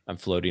 I'm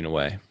floating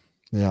away.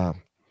 Yeah.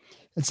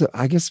 And so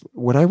I guess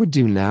what I would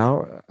do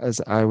now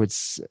is I would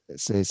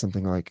say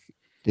something like,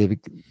 David,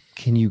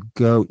 can you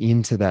go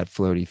into that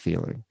floaty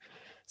feeling?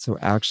 So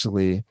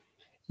actually,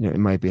 it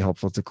might be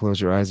helpful to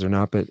close your eyes or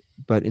not,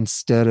 but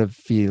instead of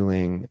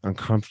feeling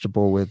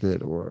uncomfortable with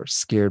it or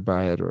scared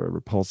by it or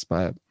repulsed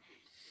by it,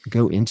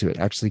 go into it.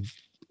 Actually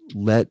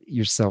let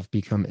yourself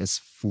become as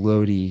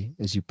floaty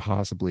as you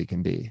possibly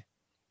can be.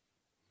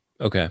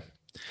 Okay.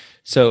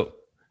 So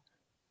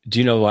do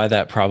you know why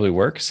that probably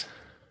works?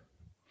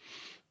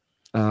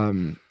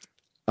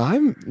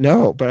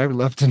 No, but I would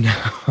love to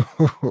know.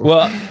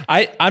 Well,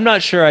 I'm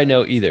not sure I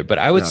know either, but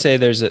I would say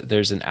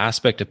there's an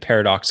aspect of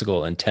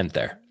paradoxical intent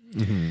there.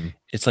 Mm-hmm.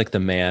 It's like the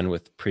man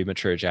with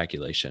premature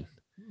ejaculation.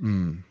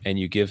 And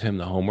you give him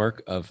the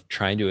homework of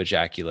trying to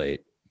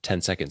ejaculate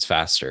 10 seconds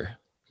faster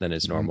than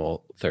his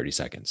normal 30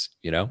 seconds,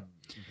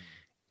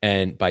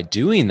 And by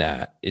doing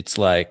that, it's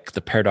like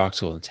the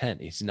paradoxical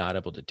intent. He's not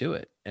able to do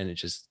it. And it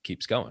just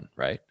keeps going,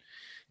 right?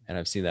 And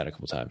I've seen that a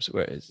couple of times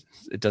where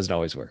it doesn't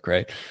always work,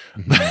 right?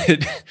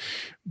 But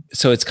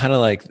so it's kind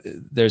of like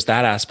there's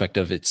that aspect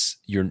of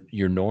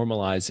you're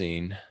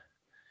normalizing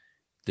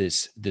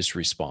this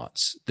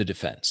response, the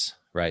defense,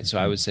 right? So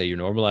I would say you're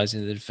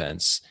normalizing the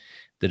defense.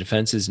 The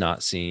defense is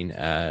not seen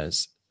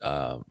as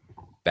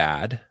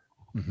bad,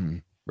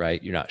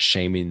 right? You're not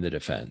shaming the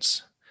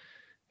defense.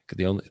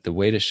 The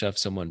way to shove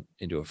someone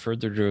into a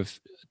further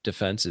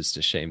defense is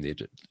to shame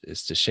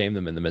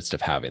them in the midst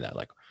of having that,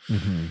 like,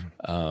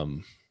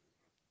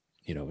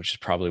 which is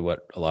probably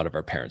what a lot of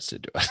our parents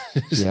did to us.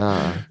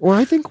 Yeah. Well,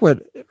 I think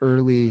what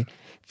early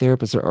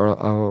therapists are,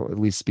 I'll at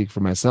least speak for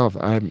myself.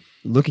 I'm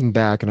looking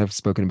back, and I've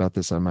spoken about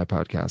this on my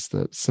podcast,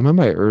 that some of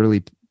my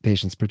early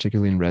patients,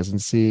 particularly in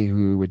residency,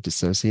 who would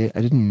dissociate,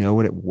 I didn't know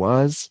what it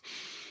was.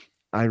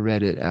 I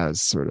read it as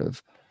sort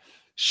of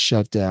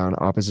shutdown,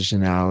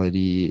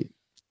 oppositionality,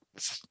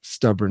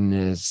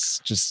 stubbornness,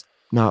 just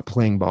not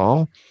playing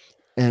ball.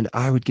 And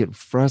I would get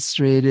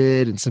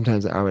frustrated, and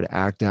sometimes I would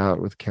act out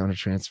with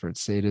countertransference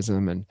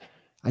sadism, and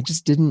I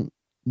just didn't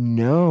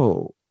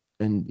know.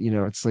 And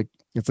it's like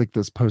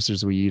those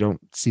posters where you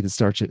don't see the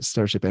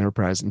Starship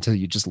Enterprise until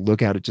you just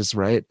look at it just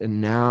right.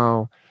 And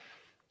now,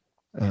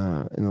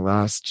 in the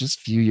last just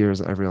few years,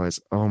 I've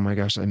realized, oh my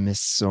gosh, I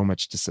missed so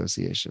much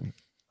dissociation.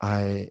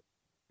 I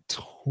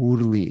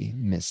totally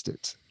missed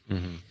it.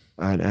 And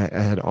I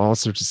had all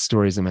sorts of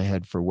stories in my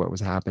head for what was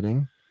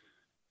happening.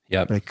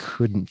 Yeah, but I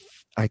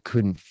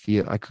couldn't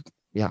feel. I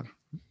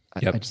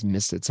just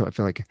missed it. So I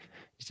feel like I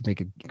need to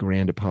make a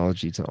grand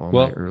apology to all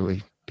my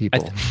early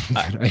people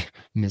that I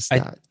missed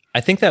that. I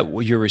think that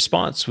your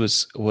response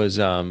was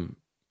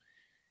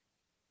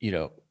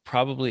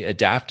probably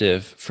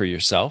adaptive for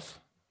yourself,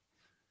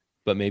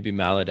 but maybe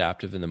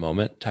maladaptive in the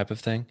moment type of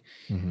thing.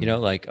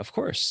 Like, of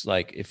course,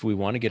 like if we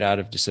want to get out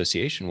of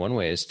dissociation, one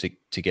way is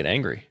to get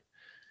angry.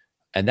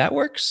 And that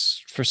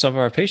works for some of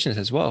our patients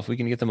as well. If we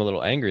can get them a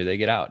little angry, they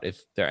get out.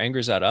 If their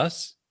anger's at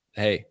us,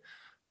 hey,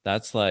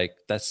 that's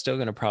still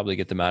going to probably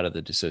get them out of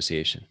the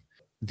dissociation.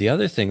 The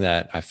other thing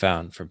that I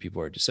found from people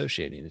who are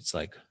dissociating, it's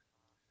like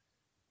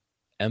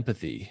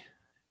empathy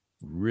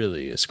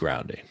really is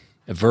grounding,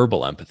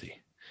 verbal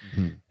empathy.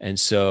 And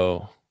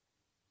so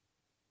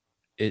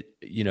a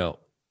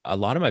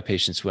lot of my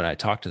patients, when I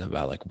talk to them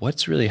about like,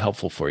 what's really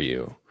helpful for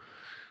you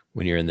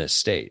when you're in this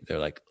state, they're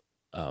like,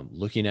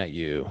 looking at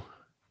you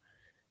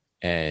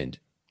and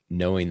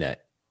knowing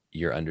that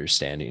you're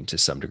understanding to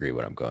some degree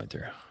what I'm going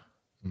through.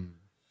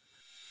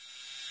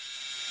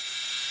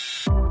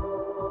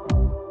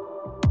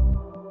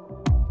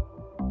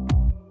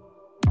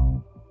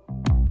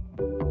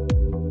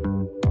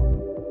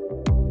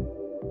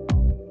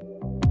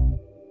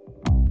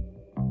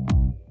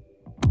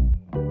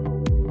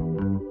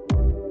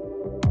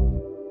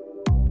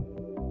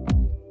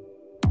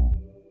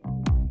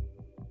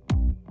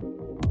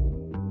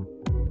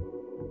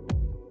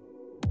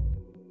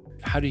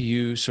 How do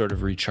you sort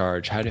of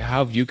recharge? How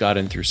have you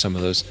gotten through some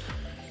of those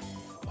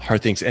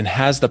hard things? And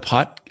has the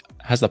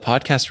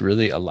podcast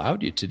really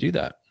allowed you to do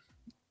that?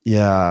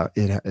 Yeah,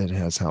 it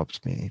has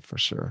helped me for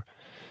sure.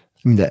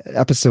 I mean, the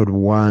episode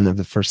 1 of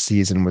the first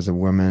season was a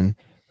woman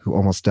who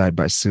almost died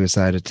by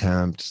suicide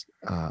attempt.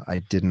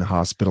 I didn't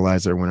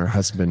hospitalize her when her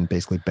husband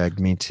basically begged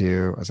me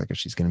to. I was like, oh,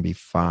 she's going to be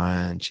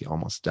fine. She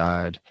almost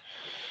died.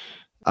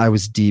 I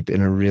was deep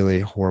in a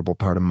really horrible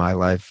part of my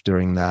life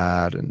during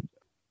that. And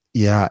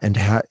yeah, and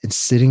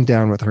sitting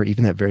down with her,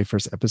 even that very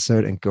first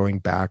episode, and going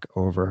back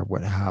over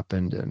what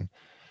happened and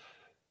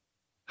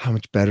how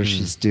much better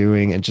she's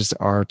doing. And just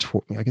I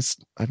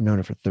guess I've known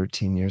her for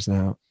 13 years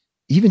now.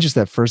 even just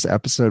that first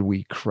episode,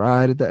 we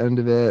cried at the end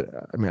of it.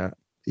 I mean,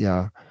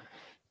 yeah.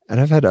 And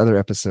I've had other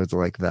episodes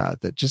like that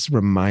just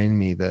remind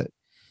me that,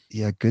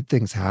 yeah, good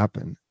things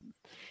happen.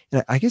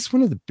 And I guess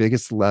one of the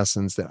biggest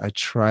lessons that I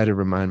try to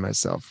remind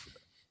myself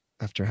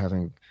after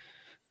having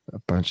a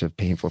bunch of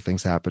painful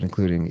things happen,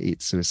 including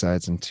 8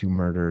 suicides and 2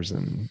 murders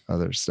and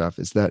other stuff,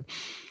 is that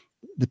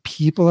the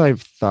people I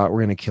thought were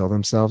going to kill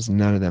themselves,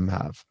 none of them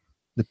have.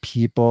 The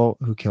people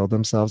who killed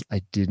themselves,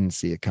 I didn't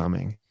see it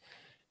coming.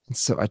 And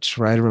so I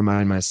try to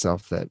remind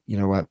myself that, you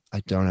know what,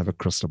 I don't have a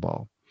crystal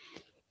ball.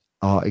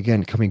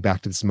 Again, coming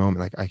back to this moment,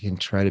 like I can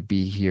try to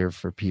be here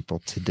for people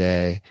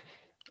today.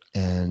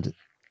 And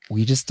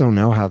we just don't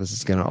know how this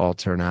is going to all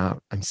turn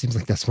out. It seems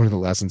like that's one of the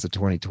lessons of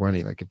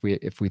 2020. Like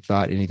if we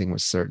thought anything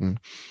was certain.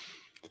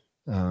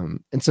 And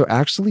so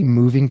actually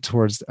moving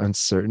towards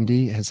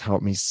uncertainty has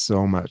helped me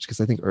so much, because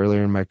I think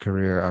earlier in my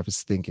career, I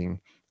was thinking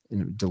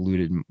in a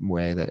diluted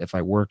way that if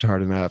I worked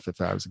hard enough,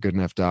 if I was a good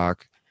enough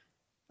doc,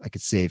 I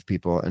could save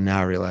people. And now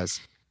I realize,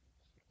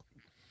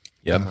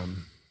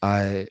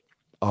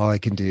 all I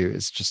can do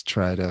is just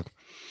try to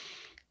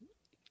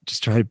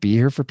be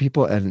here for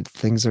people, and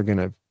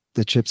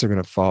the chips are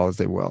gonna fall as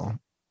they will.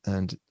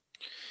 And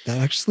that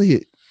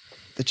actually,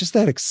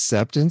 that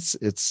acceptance,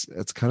 it's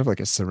kind of like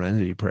a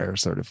serenity prayer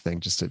sort of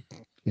thing, just to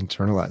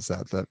internalize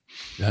that.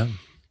 Yeah.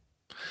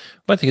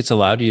 Well, I think it's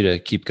allowed you to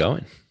keep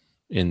going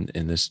in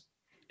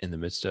the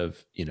midst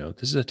of,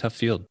 this is a tough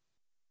field.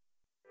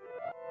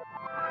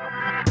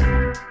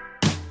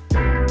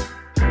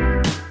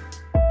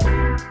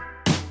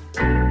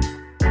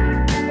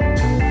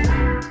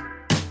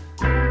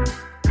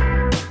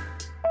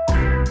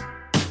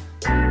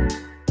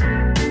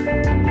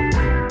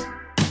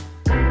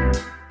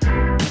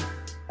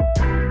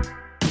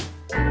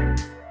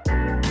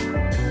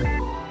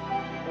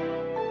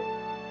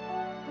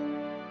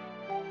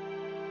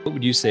 What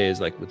would you say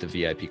is like with the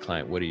VIP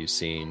client? What are you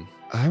seeing?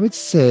 I would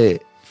say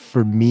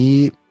for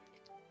me,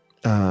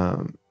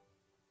 the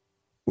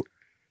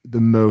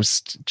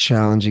most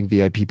challenging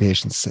VIP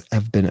patients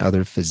have been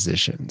other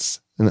physicians.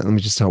 And let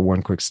me just tell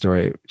one quick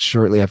story.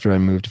 Shortly after I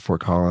moved to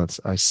Fort Collins,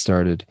 I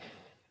started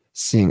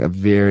seeing a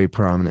very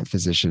prominent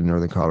physician in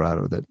Northern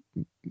Colorado that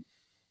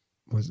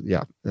was,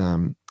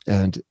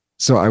 and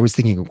so I was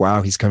thinking,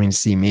 wow, he's coming to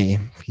see me.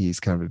 He's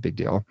kind of a big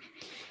deal.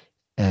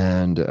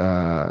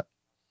 And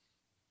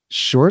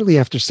shortly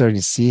after starting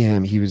to see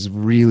him, he was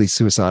really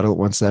suicidal at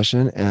one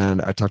session.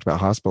 And I talked about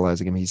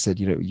hospitalizing him. He said,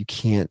 you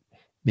can't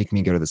make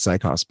me go to the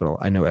psych hospital.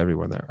 I know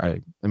everyone there.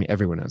 I mean,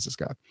 everyone knows this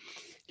guy.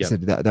 He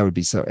said that would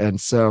be so. And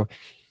so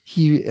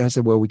I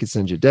said, well, we could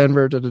send you to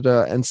Denver.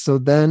 And so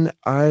then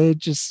I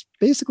just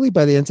basically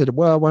by the end said,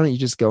 well, why don't you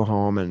just go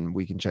home and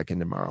we can check in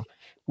tomorrow?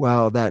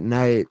 Well, that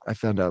night I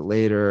found out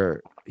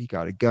later he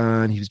got a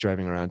gun. He was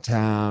driving around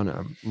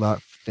town.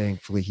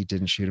 Thankfully he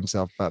didn't shoot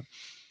himself. But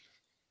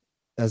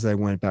as I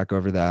went back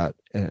over that,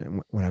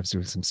 and when I was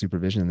doing some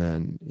supervision,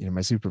 then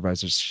my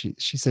supervisor,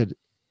 she said,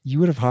 you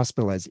would have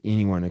hospitalized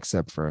anyone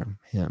except for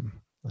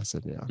him. I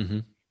said, yeah. Mm-hmm.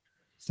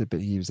 I said,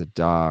 but he was a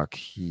doc.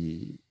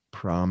 He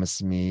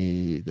promised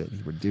me that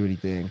he would do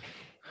anything.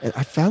 And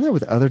I found that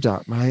with other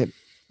doc, my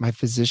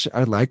physician,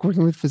 I like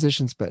working with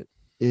physicians, but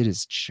it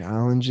is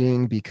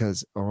challenging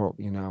because,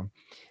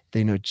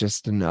 they know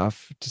just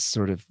enough to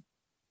sort of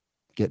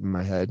get in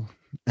my head.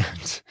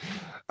 And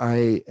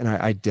I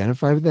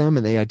identify with them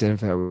and they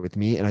identify with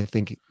me, and I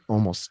think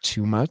almost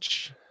too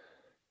much.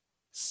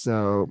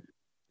 So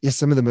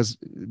some of the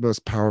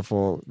most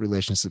powerful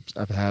relationships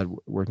I've had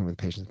working with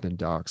patients have been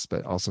docs,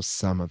 but also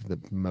some of the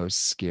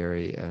most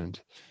scary, and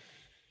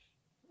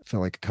I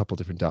felt like a couple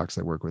different docs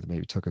I work with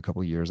maybe took a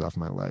couple years off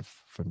my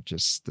life from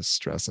just the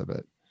stress of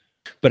it.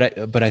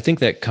 But I think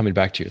that, coming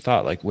back to your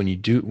thought, like when you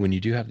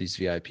do have these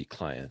VIP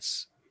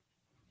clients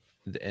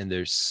and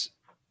there's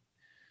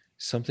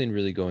something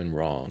really going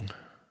wrong,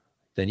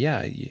 then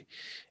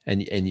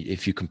and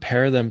if you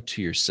compare them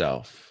to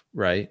yourself,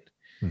 right?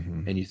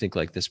 Mm-hmm. And you think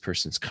like, this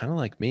person's kind of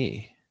like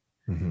me.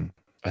 Mm-hmm.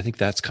 I think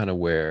that's kind of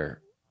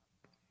where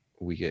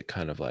we get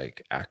kind of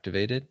like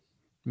activated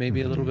maybe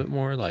mm-hmm. a little bit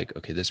more, like,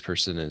 okay, this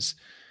person is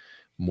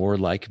more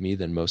like me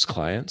than most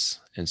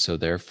clients. And so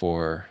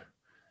therefore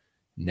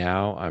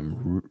now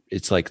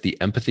it's like the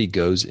empathy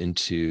goes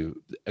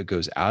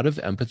out of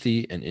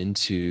empathy and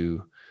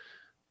into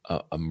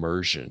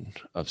immersion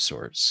of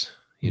sorts,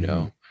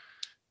 mm-hmm.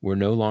 We're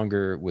no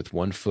longer with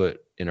one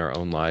foot in our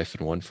own life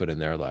and one foot in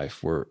their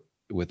life. We're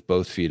with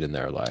both feet in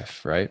their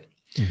life, right?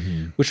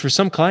 Mm-hmm. Which for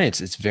some clients,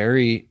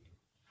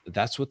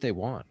 that's what they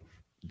want.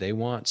 They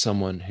want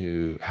someone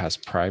who has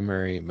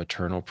primary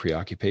maternal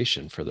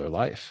preoccupation for their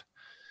life.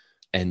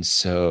 And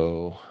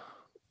so,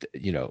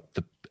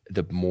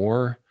 the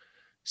more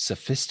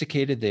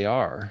sophisticated they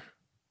are,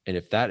 and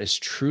if that is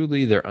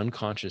truly their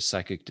unconscious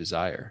psychic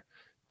desire,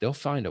 they'll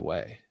find a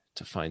way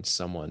to find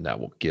someone that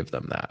will give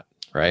them that,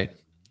 right?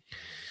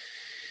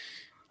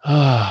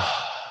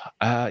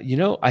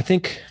 I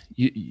think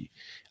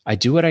I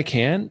do what I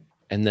can,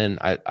 and then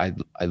I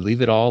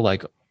leave it all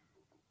like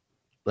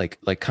kind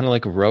of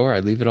like a rower. I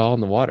leave it all in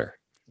the water.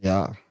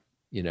 Yeah.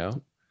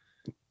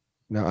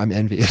 No, I'm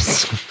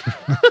envious.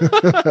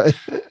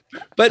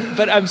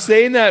 But I'm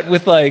saying that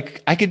with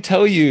like, I can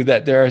tell you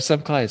that there are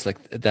some clients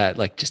like that,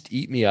 like just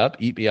eat me up,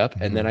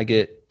 and then I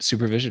get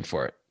supervision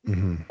for it,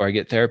 or I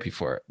get therapy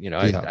for it.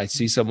 I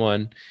see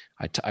someone,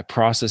 I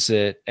process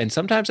it, and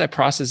sometimes I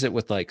process it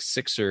with like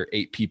 6 or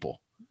 8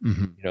 people.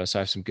 So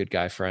I have some good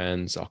guy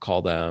friends. I'll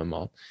call them.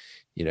 And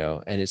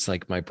it's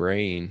like my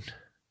brain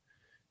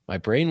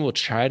will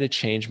try to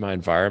change my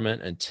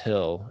environment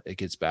until it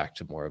gets back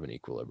to more of an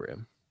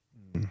equilibrium.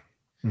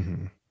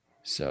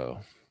 So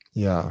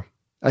yeah,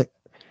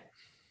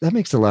 that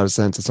makes a lot of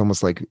sense. It's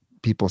almost like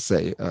people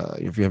say,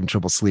 if you're having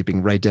trouble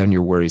sleeping, write down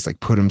your worries,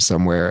 like put them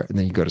somewhere, and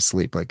then you go to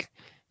sleep. Like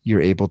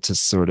you're able to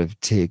sort of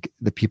take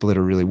the people that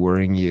are really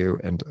worrying you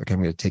and, okay,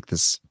 I'm going to take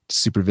this to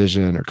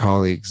supervision or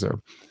colleagues,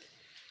 or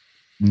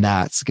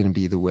that's going to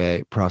be the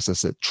way,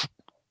 process it.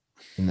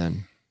 And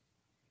then,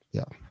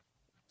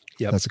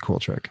 that's a cool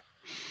trick.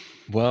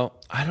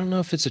 Well, I don't know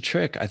if it's a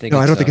trick. I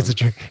don't think it's a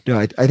trick. No,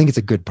 I think it's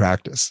a good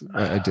practice.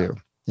 I do.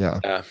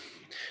 Yeah.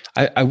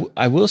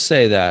 I will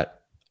say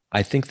that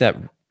I think that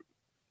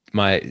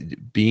my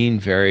being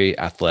very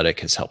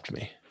athletic has helped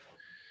me,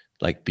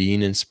 like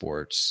being in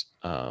sports,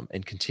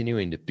 and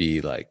continuing to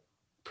be like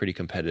pretty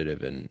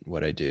competitive in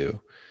what I do.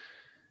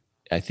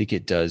 I think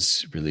it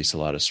does release a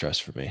lot of stress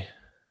for me.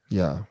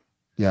 Yeah,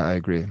 I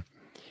agree.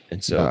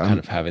 And so kind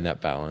of having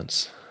that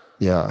balance.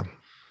 Yeah.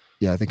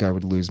 I think I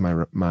would lose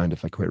my mind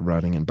if I quit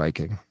running and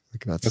biking.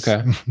 Like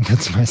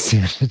that's my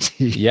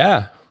sanity.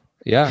 Yeah.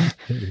 Yeah.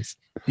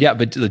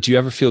 But do you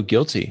ever feel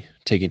guilty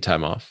taking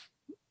time off?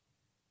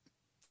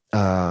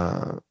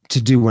 To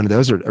do one of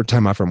those, or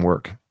time off from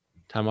work?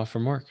 Time off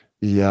from work.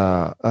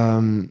 Yeah.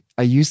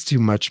 I used to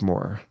much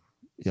more.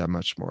 Yeah,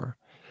 much more.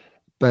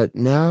 But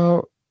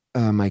now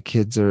my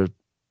kids are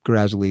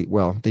gradually,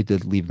 well, they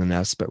did leave the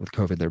nest, but with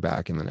COVID, they're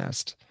back in the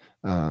nest.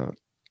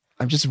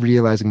 I'm just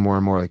realizing more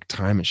and more like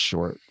time is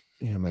short.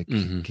 My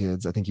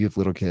kids, I think you have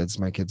little kids.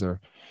 My kids are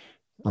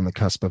on the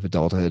cusp of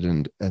adulthood,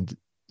 and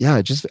yeah,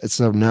 I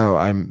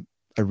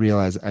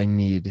realize I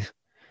need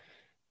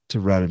to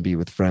run and be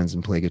with friends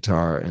and play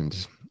guitar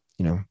and,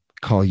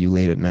 call you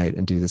late at night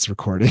and do this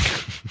recording.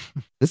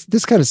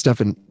 this kind of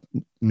stuff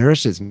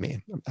nourishes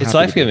me. It's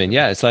life-giving.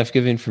 Yeah. It's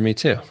life-giving for me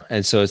too.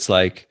 And so it's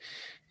like,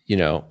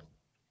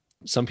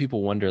 some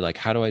people wonder like,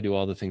 how do I do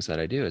all the things that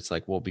I do? It's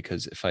like, well,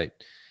 because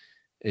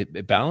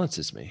it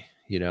balances me,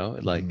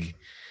 like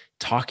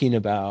talking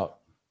about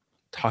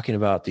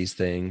these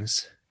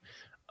things.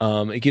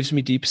 It gives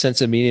me deep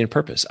sense of meaning and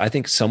purpose. I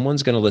think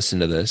someone's going to listen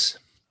to this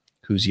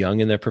who's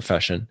young in their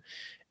profession,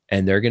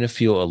 and they're going to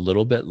feel a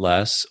little bit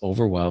less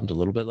overwhelmed, a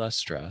little bit less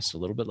stressed, a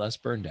little bit less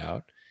burned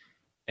out.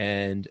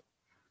 And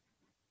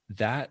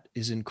that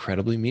is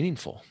incredibly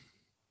meaningful.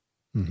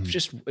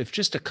 If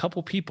just a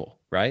couple people,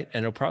 right?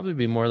 And it'll probably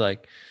be more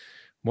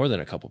than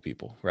a couple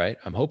people, right?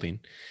 I'm hoping,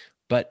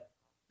 but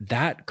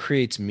that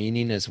creates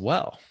meaning as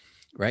well,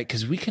 right?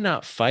 Because we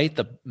cannot fight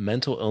the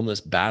mental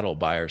illness battle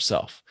by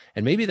ourselves.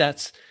 And maybe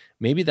that's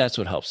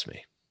what helps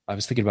me. I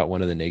was thinking about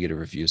one of the negative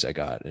reviews I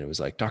got, and it was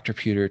like, Dr.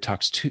 Puder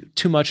talks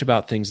too much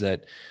about things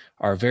that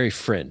are very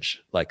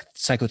fringe, like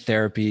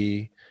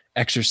psychotherapy,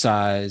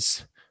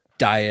 exercise,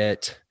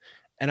 diet.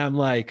 And I'm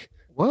like,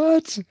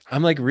 what?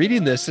 I'm like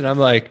reading this and I'm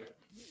like,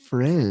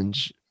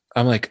 fringe.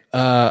 I'm like,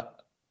 the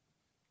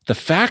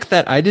fact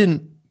that I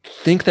didn't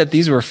think that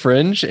these were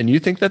fringe and you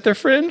think that they're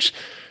fringe,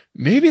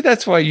 maybe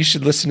that's why you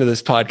should listen to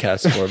this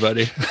podcast more,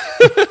 buddy.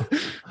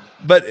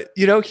 But,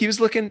 he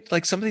was looking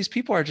like some of these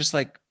people are just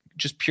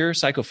pure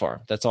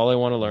psychopharm. That's all I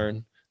want to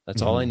learn.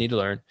 That's all I need to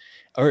learn.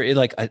 Or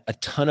like a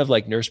ton of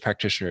like nurse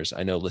practitioners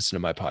I know listen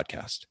to my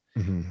podcast.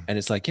 And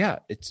it's like,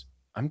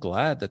 I'm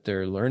glad that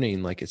they're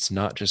learning. Like, it's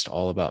not just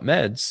all about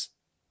meds.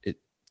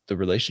 The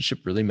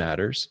relationship really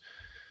matters.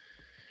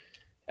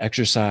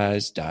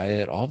 Exercise,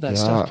 diet, all of that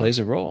stuff plays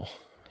a role,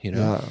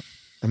 Yeah.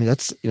 I mean,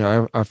 that's,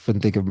 I often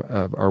think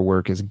of our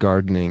work as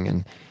gardening,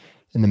 and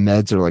the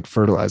meds are like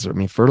fertilizer. I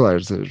mean,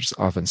 fertilizers are just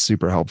often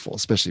super helpful,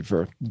 especially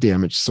for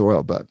damaged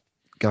soil. But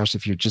gosh,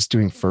 if you're just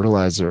doing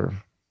fertilizer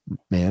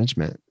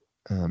management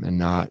and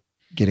not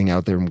getting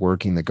out there and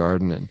working the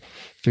garden and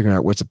figuring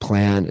out what to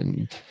plant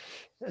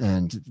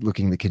and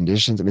looking at the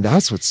conditions, I mean,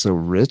 that's what's so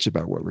rich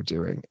about what we're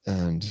doing.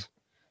 And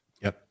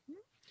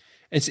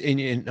it's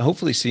and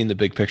hopefully seeing the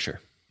big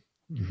picture,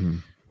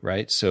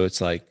 right? So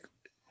it's like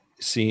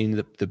seeing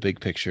the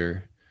big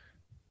picture,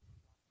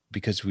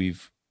 because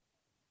we've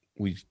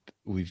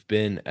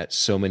been at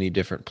so many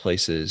different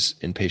places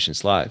in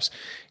patients' lives.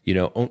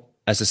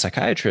 As a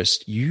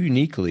psychiatrist, you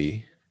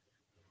uniquely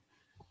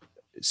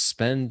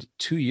spend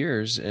 2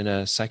 years in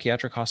a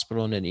psychiatric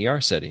hospital in an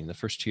ER setting. The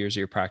first 2 years of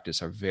your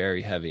practice are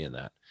very heavy in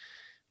that.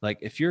 Like,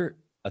 if you're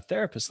a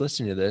therapist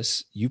listening to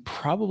this, you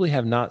probably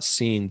have not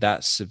seen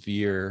that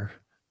severe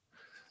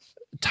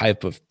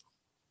type of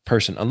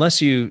person,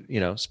 unless you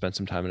spend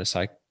some time in a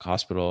psych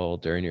hospital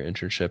during your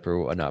internship or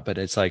whatnot. But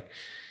it's like,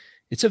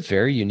 it's a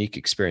very unique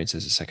experience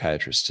as a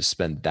psychiatrist to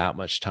spend that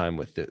much time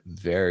with the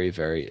very,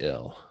 very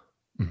ill.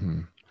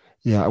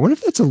 Yeah. I wonder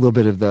if that's a little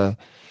bit of the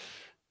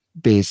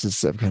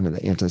basis of kind of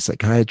the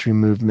anti-psychiatry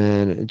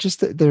movement. And just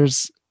that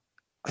there's,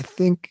 I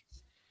think,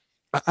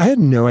 I had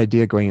no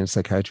idea going into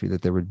psychiatry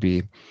that there would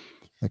be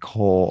like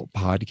whole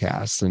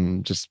podcasts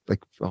and just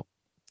like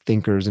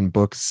thinkers and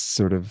books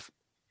sort of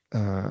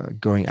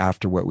going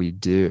after what we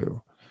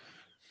do.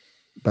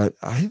 But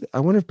I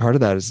wonder if part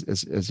of that is,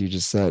 as you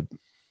just said,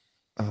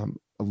 a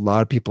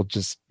lot of people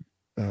just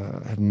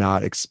have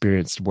not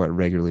experienced what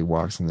regularly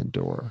walks in the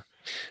door.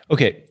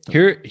 Okay,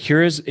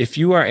 here is, if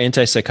you are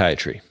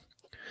anti-psychiatry,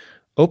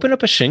 open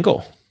up a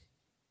shingle,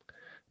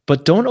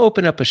 but don't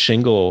open up a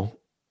shingle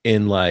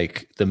in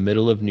like the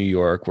middle of New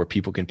York where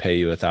people can pay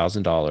you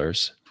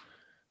 $1,000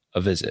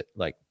 a visit.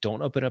 Like,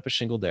 don't open up a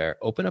shingle there.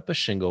 Open up a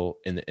shingle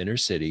in the inner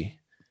city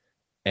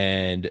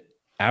and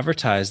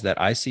advertise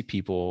that I see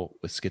people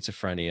with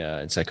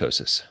schizophrenia and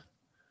psychosis.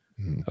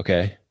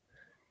 Okay.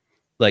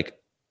 Like,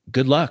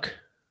 good luck.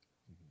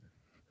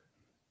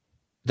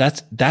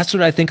 That's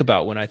what I think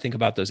about when I think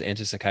about those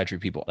anti-psychiatry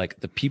people, like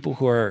the people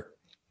who are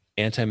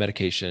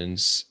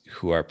anti-medications,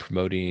 who are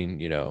promoting,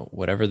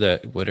 whatever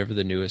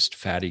the newest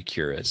fatty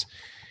cure is.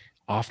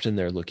 Often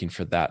they're looking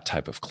for that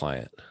type of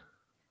client.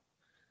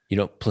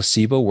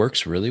 Placebo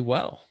works really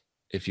well.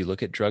 If you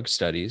look at drug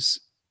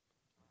studies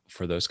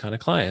for those kind of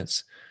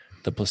clients,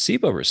 the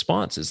placebo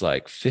response is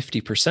like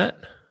 50%.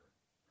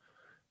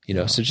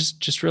 So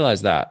just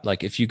realize that,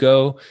 like, if you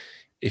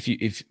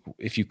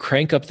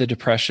crank up the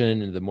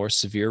depression and the more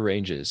severe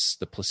ranges,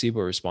 the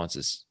placebo response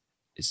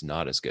is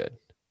not as good.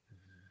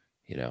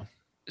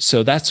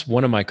 So that's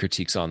one of my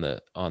critiques on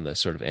the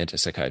sort of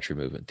anti-psychiatry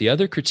movement. The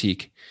other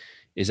critique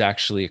is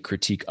actually a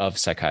critique of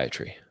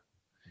psychiatry.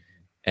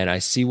 And I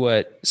see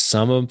what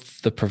some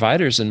of the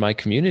providers in my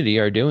community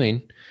are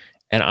doing,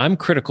 and I'm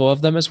critical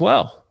of them as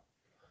well.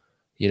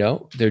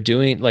 They're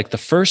doing like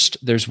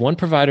there's one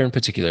provider in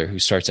particular who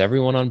starts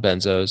everyone on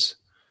benzos,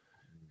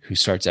 who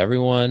starts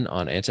everyone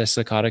on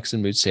antipsychotics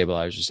and mood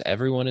stabilizers.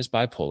 Everyone is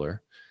bipolar.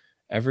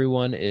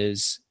 Everyone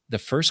is, the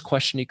first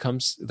question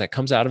that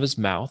comes out of his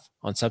mouth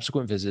on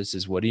subsequent visits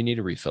is, what do you need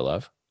a refill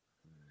of?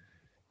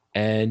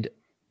 And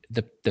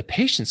the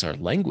patients are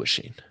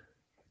languishing,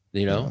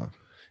 Yeah.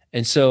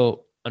 And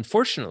so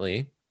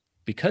unfortunately,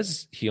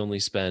 because he only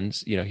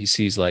spends, he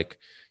sees like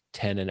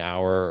 10 an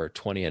hour or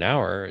 20 an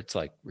hour, it's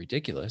like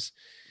ridiculous.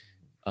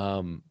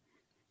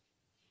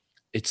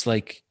 It's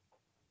like,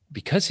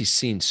 because he's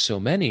seen so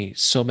many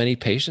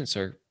patients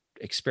are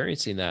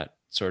experiencing that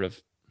sort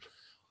of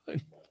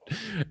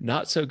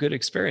not so good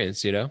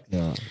experience, Yeah.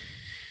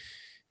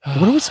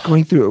 What I was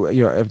going through,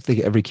 I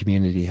think every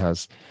community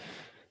has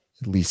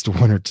at least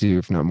one or two,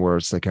 if not more,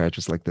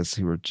 psychiatrists like this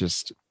who are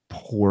just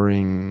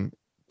pouring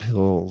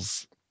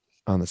pills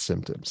on the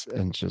symptoms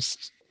and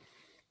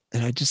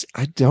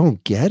I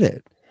don't get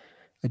it.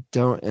 I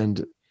don't.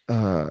 And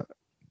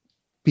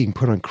being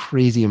put on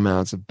crazy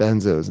amounts of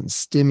benzos and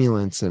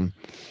stimulants and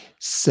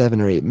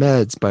 7 or 8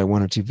 meds by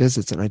 1 or 2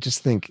 visits. And I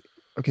just think,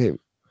 okay,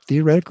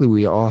 theoretically,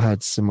 we all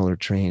had similar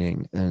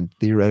training, and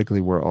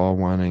theoretically, we're all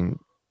wanting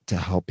to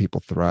help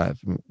people thrive.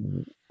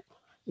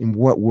 In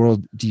what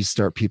world do you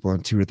start people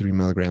on 2 or 3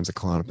 milligrams of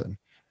Klonopin?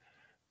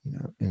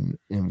 In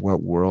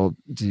what world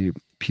do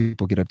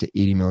people get up to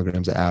 80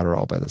 milligrams of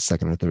Adderall by the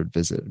 2nd or 3rd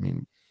visit? I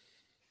mean,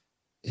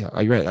 yeah,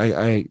 you're right.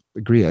 I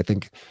agree. I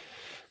think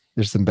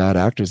there's some bad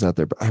actors out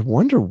there, but I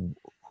wonder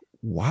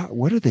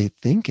what are they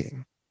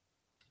thinking?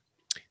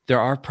 There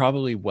are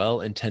probably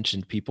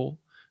well-intentioned people.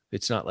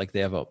 It's not like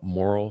they have a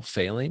moral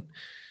failing,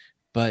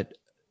 but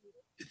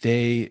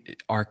they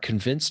are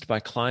convinced by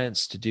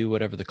clients to do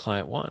whatever the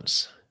client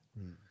wants.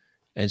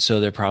 And so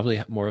they're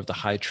probably more of the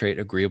high trait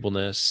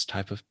agreeableness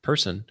type of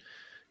person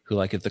who,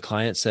 like, if the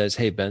client says,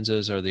 hey,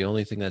 benzos are the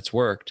only thing that's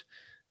worked,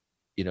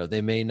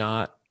 they may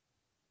not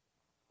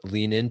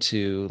lean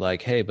into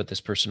like, hey, but this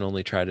person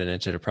only tried an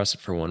antidepressant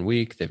for 1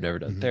 week. They've never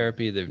done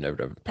therapy. They've never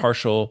done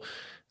partial.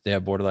 They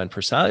have borderline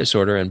personality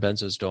disorder, and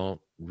benzos don't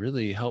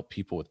really help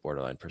people with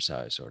borderline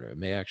personality disorder. It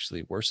may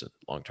actually worsen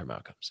long-term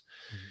outcomes.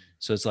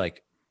 So it's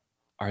like,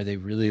 are they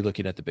really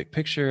looking at the big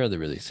picture? Are they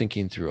really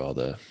thinking through all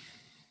the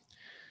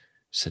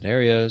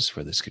scenarios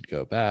where this could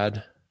go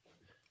bad?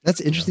 That's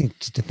interesting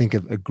to think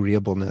of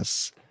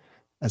agreeableness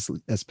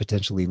as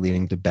potentially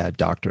leading to bad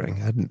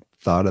doctoring. I hadn't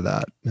thought of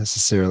that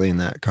necessarily in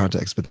that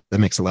context, but that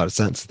makes a lot of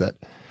sense. That,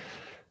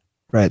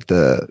 right,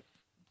 the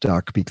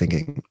doc could be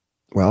thinking,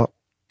 well,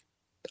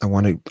 I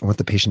want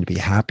the patient to be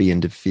happy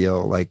and to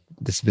feel like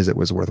this visit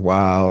was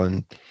worthwhile,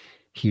 and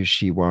he or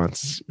she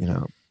wants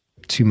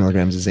 2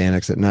 milligrams of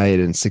Xanax at night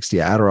and 60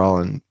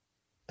 Adderall,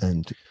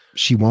 and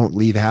she won't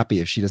leave happy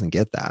if she doesn't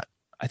get that.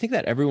 I think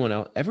that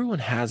everyone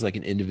has like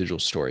an individual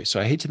story. So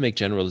I hate to make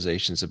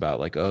generalizations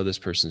about like, oh, this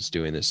person's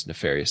doing this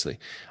nefariously.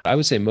 I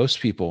would say most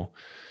people,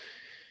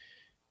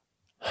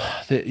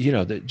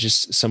 that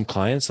just some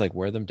clients like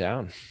wear them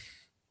down.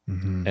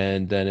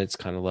 And then it's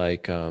kind of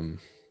like,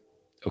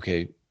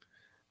 okay,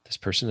 this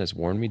person has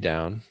worn me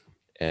down,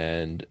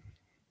 and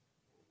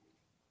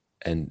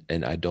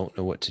I don't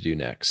know what to do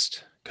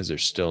next because they're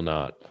still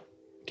not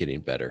getting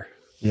better.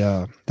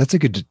 Yeah, that's a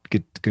good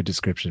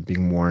description.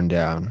 Being worn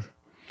down.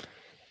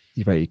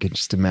 right, you can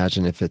just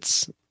imagine if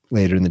it's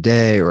later in the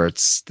day or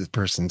it's the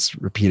person's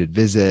repeated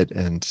visit,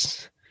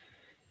 and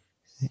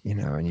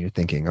and you're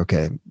thinking,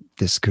 okay,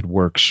 this could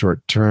work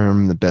short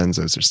term. The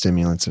benzos or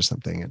stimulants or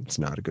something, and it's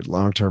not a good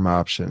long term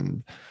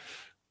option.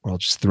 Or I'll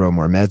just throw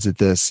more meds at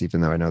this, even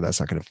though I know that's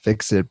not going to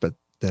fix it. But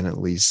then at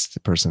least the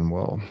person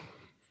will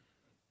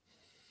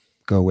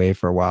go away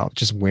for a while,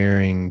 just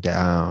wearing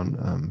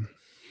down.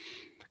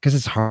 Because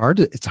it's hard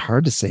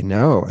to say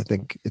no. I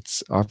think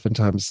it's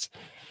oftentimes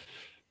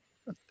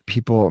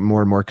people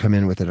more and more come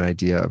in with an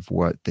idea of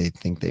what they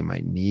think they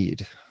might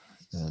need.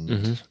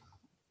 And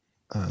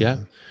yeah.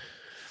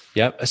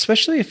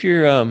 Especially if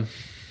you're,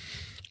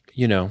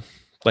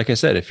 like I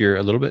said, if you're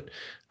a little bit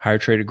higher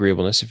trait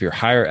agreeableness, if you're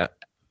higher,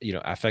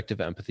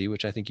 affective empathy,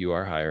 which I think you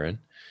are higher in.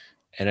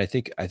 And I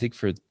think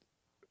for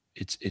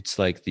it's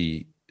like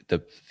the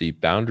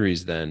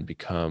boundaries then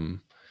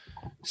become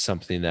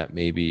something that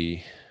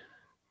maybe,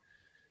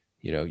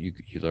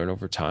 you learn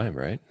over time.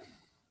 Right.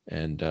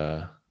 And,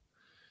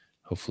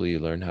 hopefully you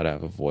learn how to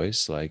have a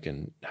voice,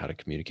 and how to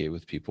communicate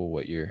with people,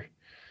 what you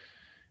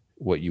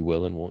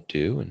will and won't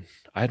do. And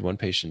I had one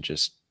patient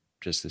just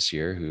this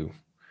year who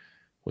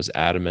was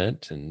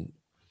adamant and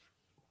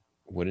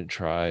wouldn't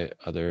try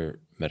other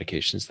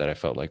medications that I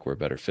felt like were a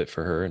better fit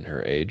for her and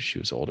her age. She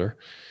was older.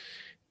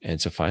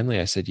 And so finally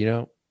I said,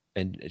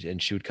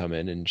 and she would come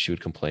in and she would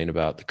complain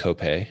about the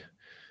copay,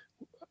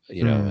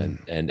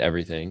 and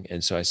everything.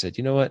 And so I said,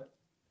 you know what?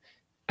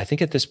 I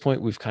think at this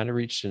point we've kind of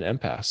reached an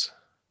impasse.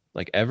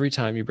 Like every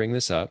time you bring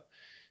this up,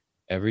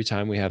 every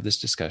time we have this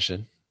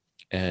discussion,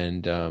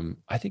 and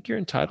I think you're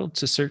entitled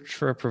to search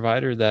for a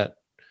provider that,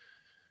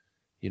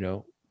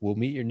 will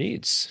meet your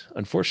needs.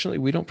 Unfortunately,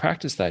 we don't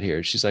practice that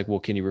here. She's like, well,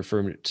 can you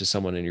refer me to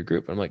someone in your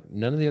group? I'm like,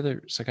 none of the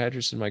other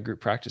psychiatrists in my group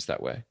practice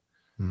that way.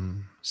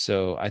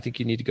 So I think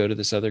you need to go to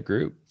this other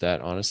group that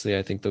honestly,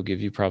 I think they'll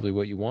give you probably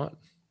what you want.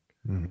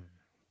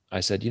 I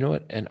said, you know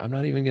what? And I'm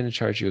not even going to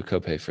charge you a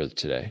copay for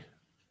today.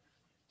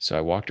 So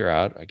I walked her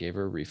out. I gave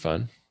her a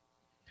refund.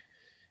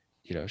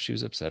 She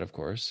was upset, of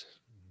course.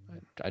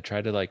 I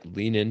tried to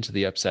lean into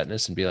the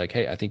upsetness and be like,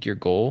 hey, I think your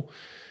goal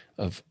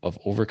of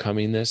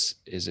overcoming this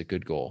is a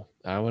good goal.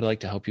 I would like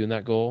to help you in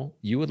that goal.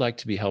 You would like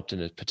to be helped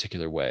in a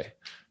particular way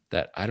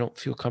that I don't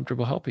feel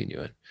comfortable helping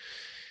you in.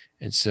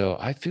 And so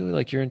I feel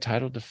like you're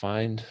entitled to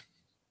find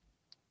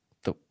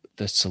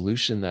the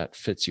solution that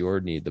fits your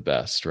need the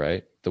best,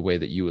 right? The way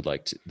that you would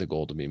like the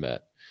goal to be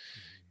met.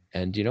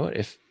 And you know what?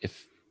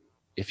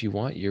 If you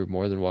want, you're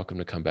more than welcome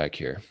to come back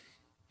here.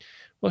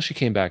 Well, she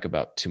came back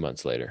about 2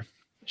 months later.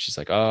 She's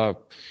like, oh,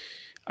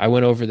 I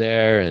went over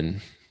there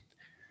and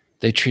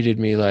they treated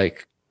me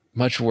like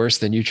much worse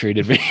than you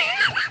treated me.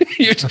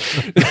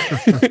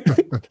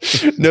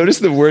 Notice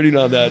the wording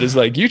on that is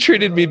like, you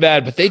treated me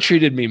bad, but they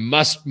treated me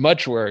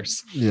much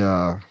worse.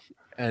 Yeah.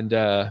 And,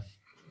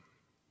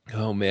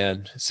 oh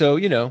man. So,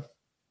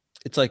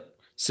 it's like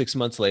 6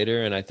 months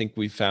later, and I think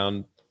we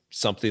found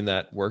something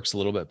that works a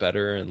little bit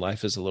better, and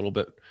life is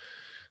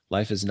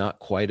not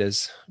quite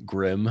as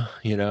grim,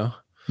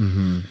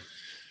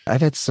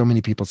 I've had so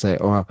many people say,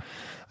 oh,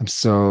 I'm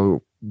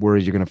so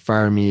worried you're going to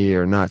fire me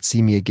or not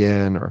see me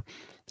again. Or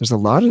there's a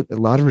lot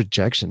of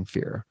rejection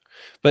fear.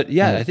 But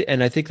yeah,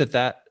 I think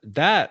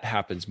that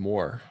happens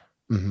more.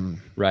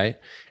 Right.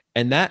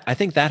 And I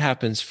think that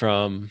happens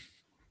from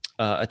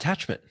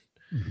attachment.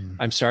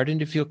 I'm starting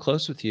to feel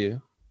close with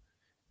you,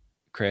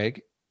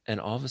 Craig. And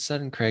all of a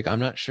sudden, Craig, I'm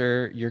not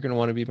sure you're going to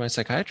want to be my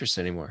psychiatrist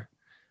anymore.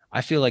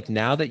 I feel like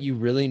now that you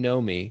really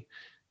know me,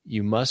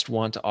 you must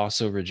want to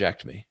also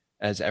reject me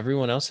as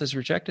everyone else has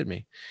rejected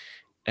me.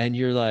 And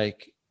you're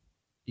like,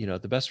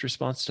 the best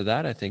response to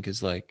that, I think,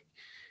 is like,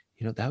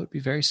 that would be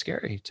very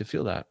scary to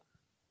feel that.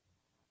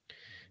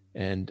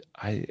 And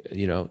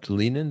to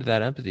lean into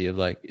that empathy of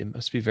like, it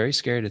must be very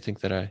scary to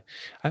think that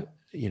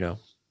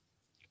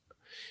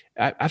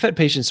I've had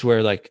patients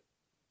where like,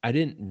 I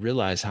didn't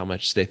realize how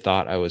much they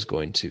thought I was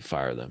going to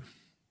fire them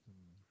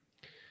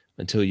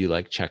until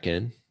you check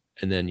in.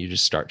 And then you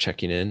just start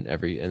checking in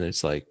and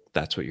it's like,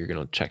 that's what you're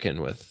going to check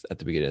in with at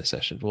the beginning of the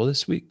session. Well,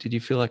 this week, did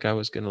you feel like I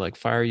was going to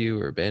fire you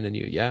or abandon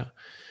you? Yeah,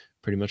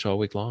 pretty much all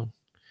week long.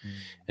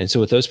 And so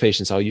with those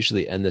patients, I'll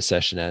usually end the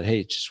session at,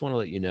 hey, just want to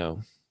let you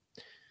know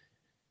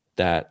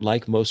that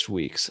like most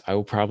weeks, I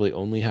will probably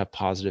only have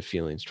positive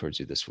feelings towards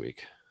you this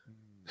week.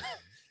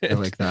 I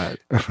like that.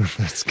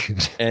 That's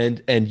good.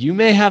 And you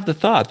may have the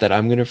thought that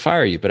I'm going to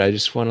fire you, but I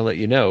just want to let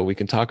you know, we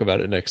can talk about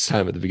it next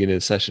time at the beginning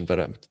of the session, but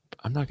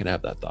I'm not going to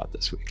have that thought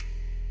this week.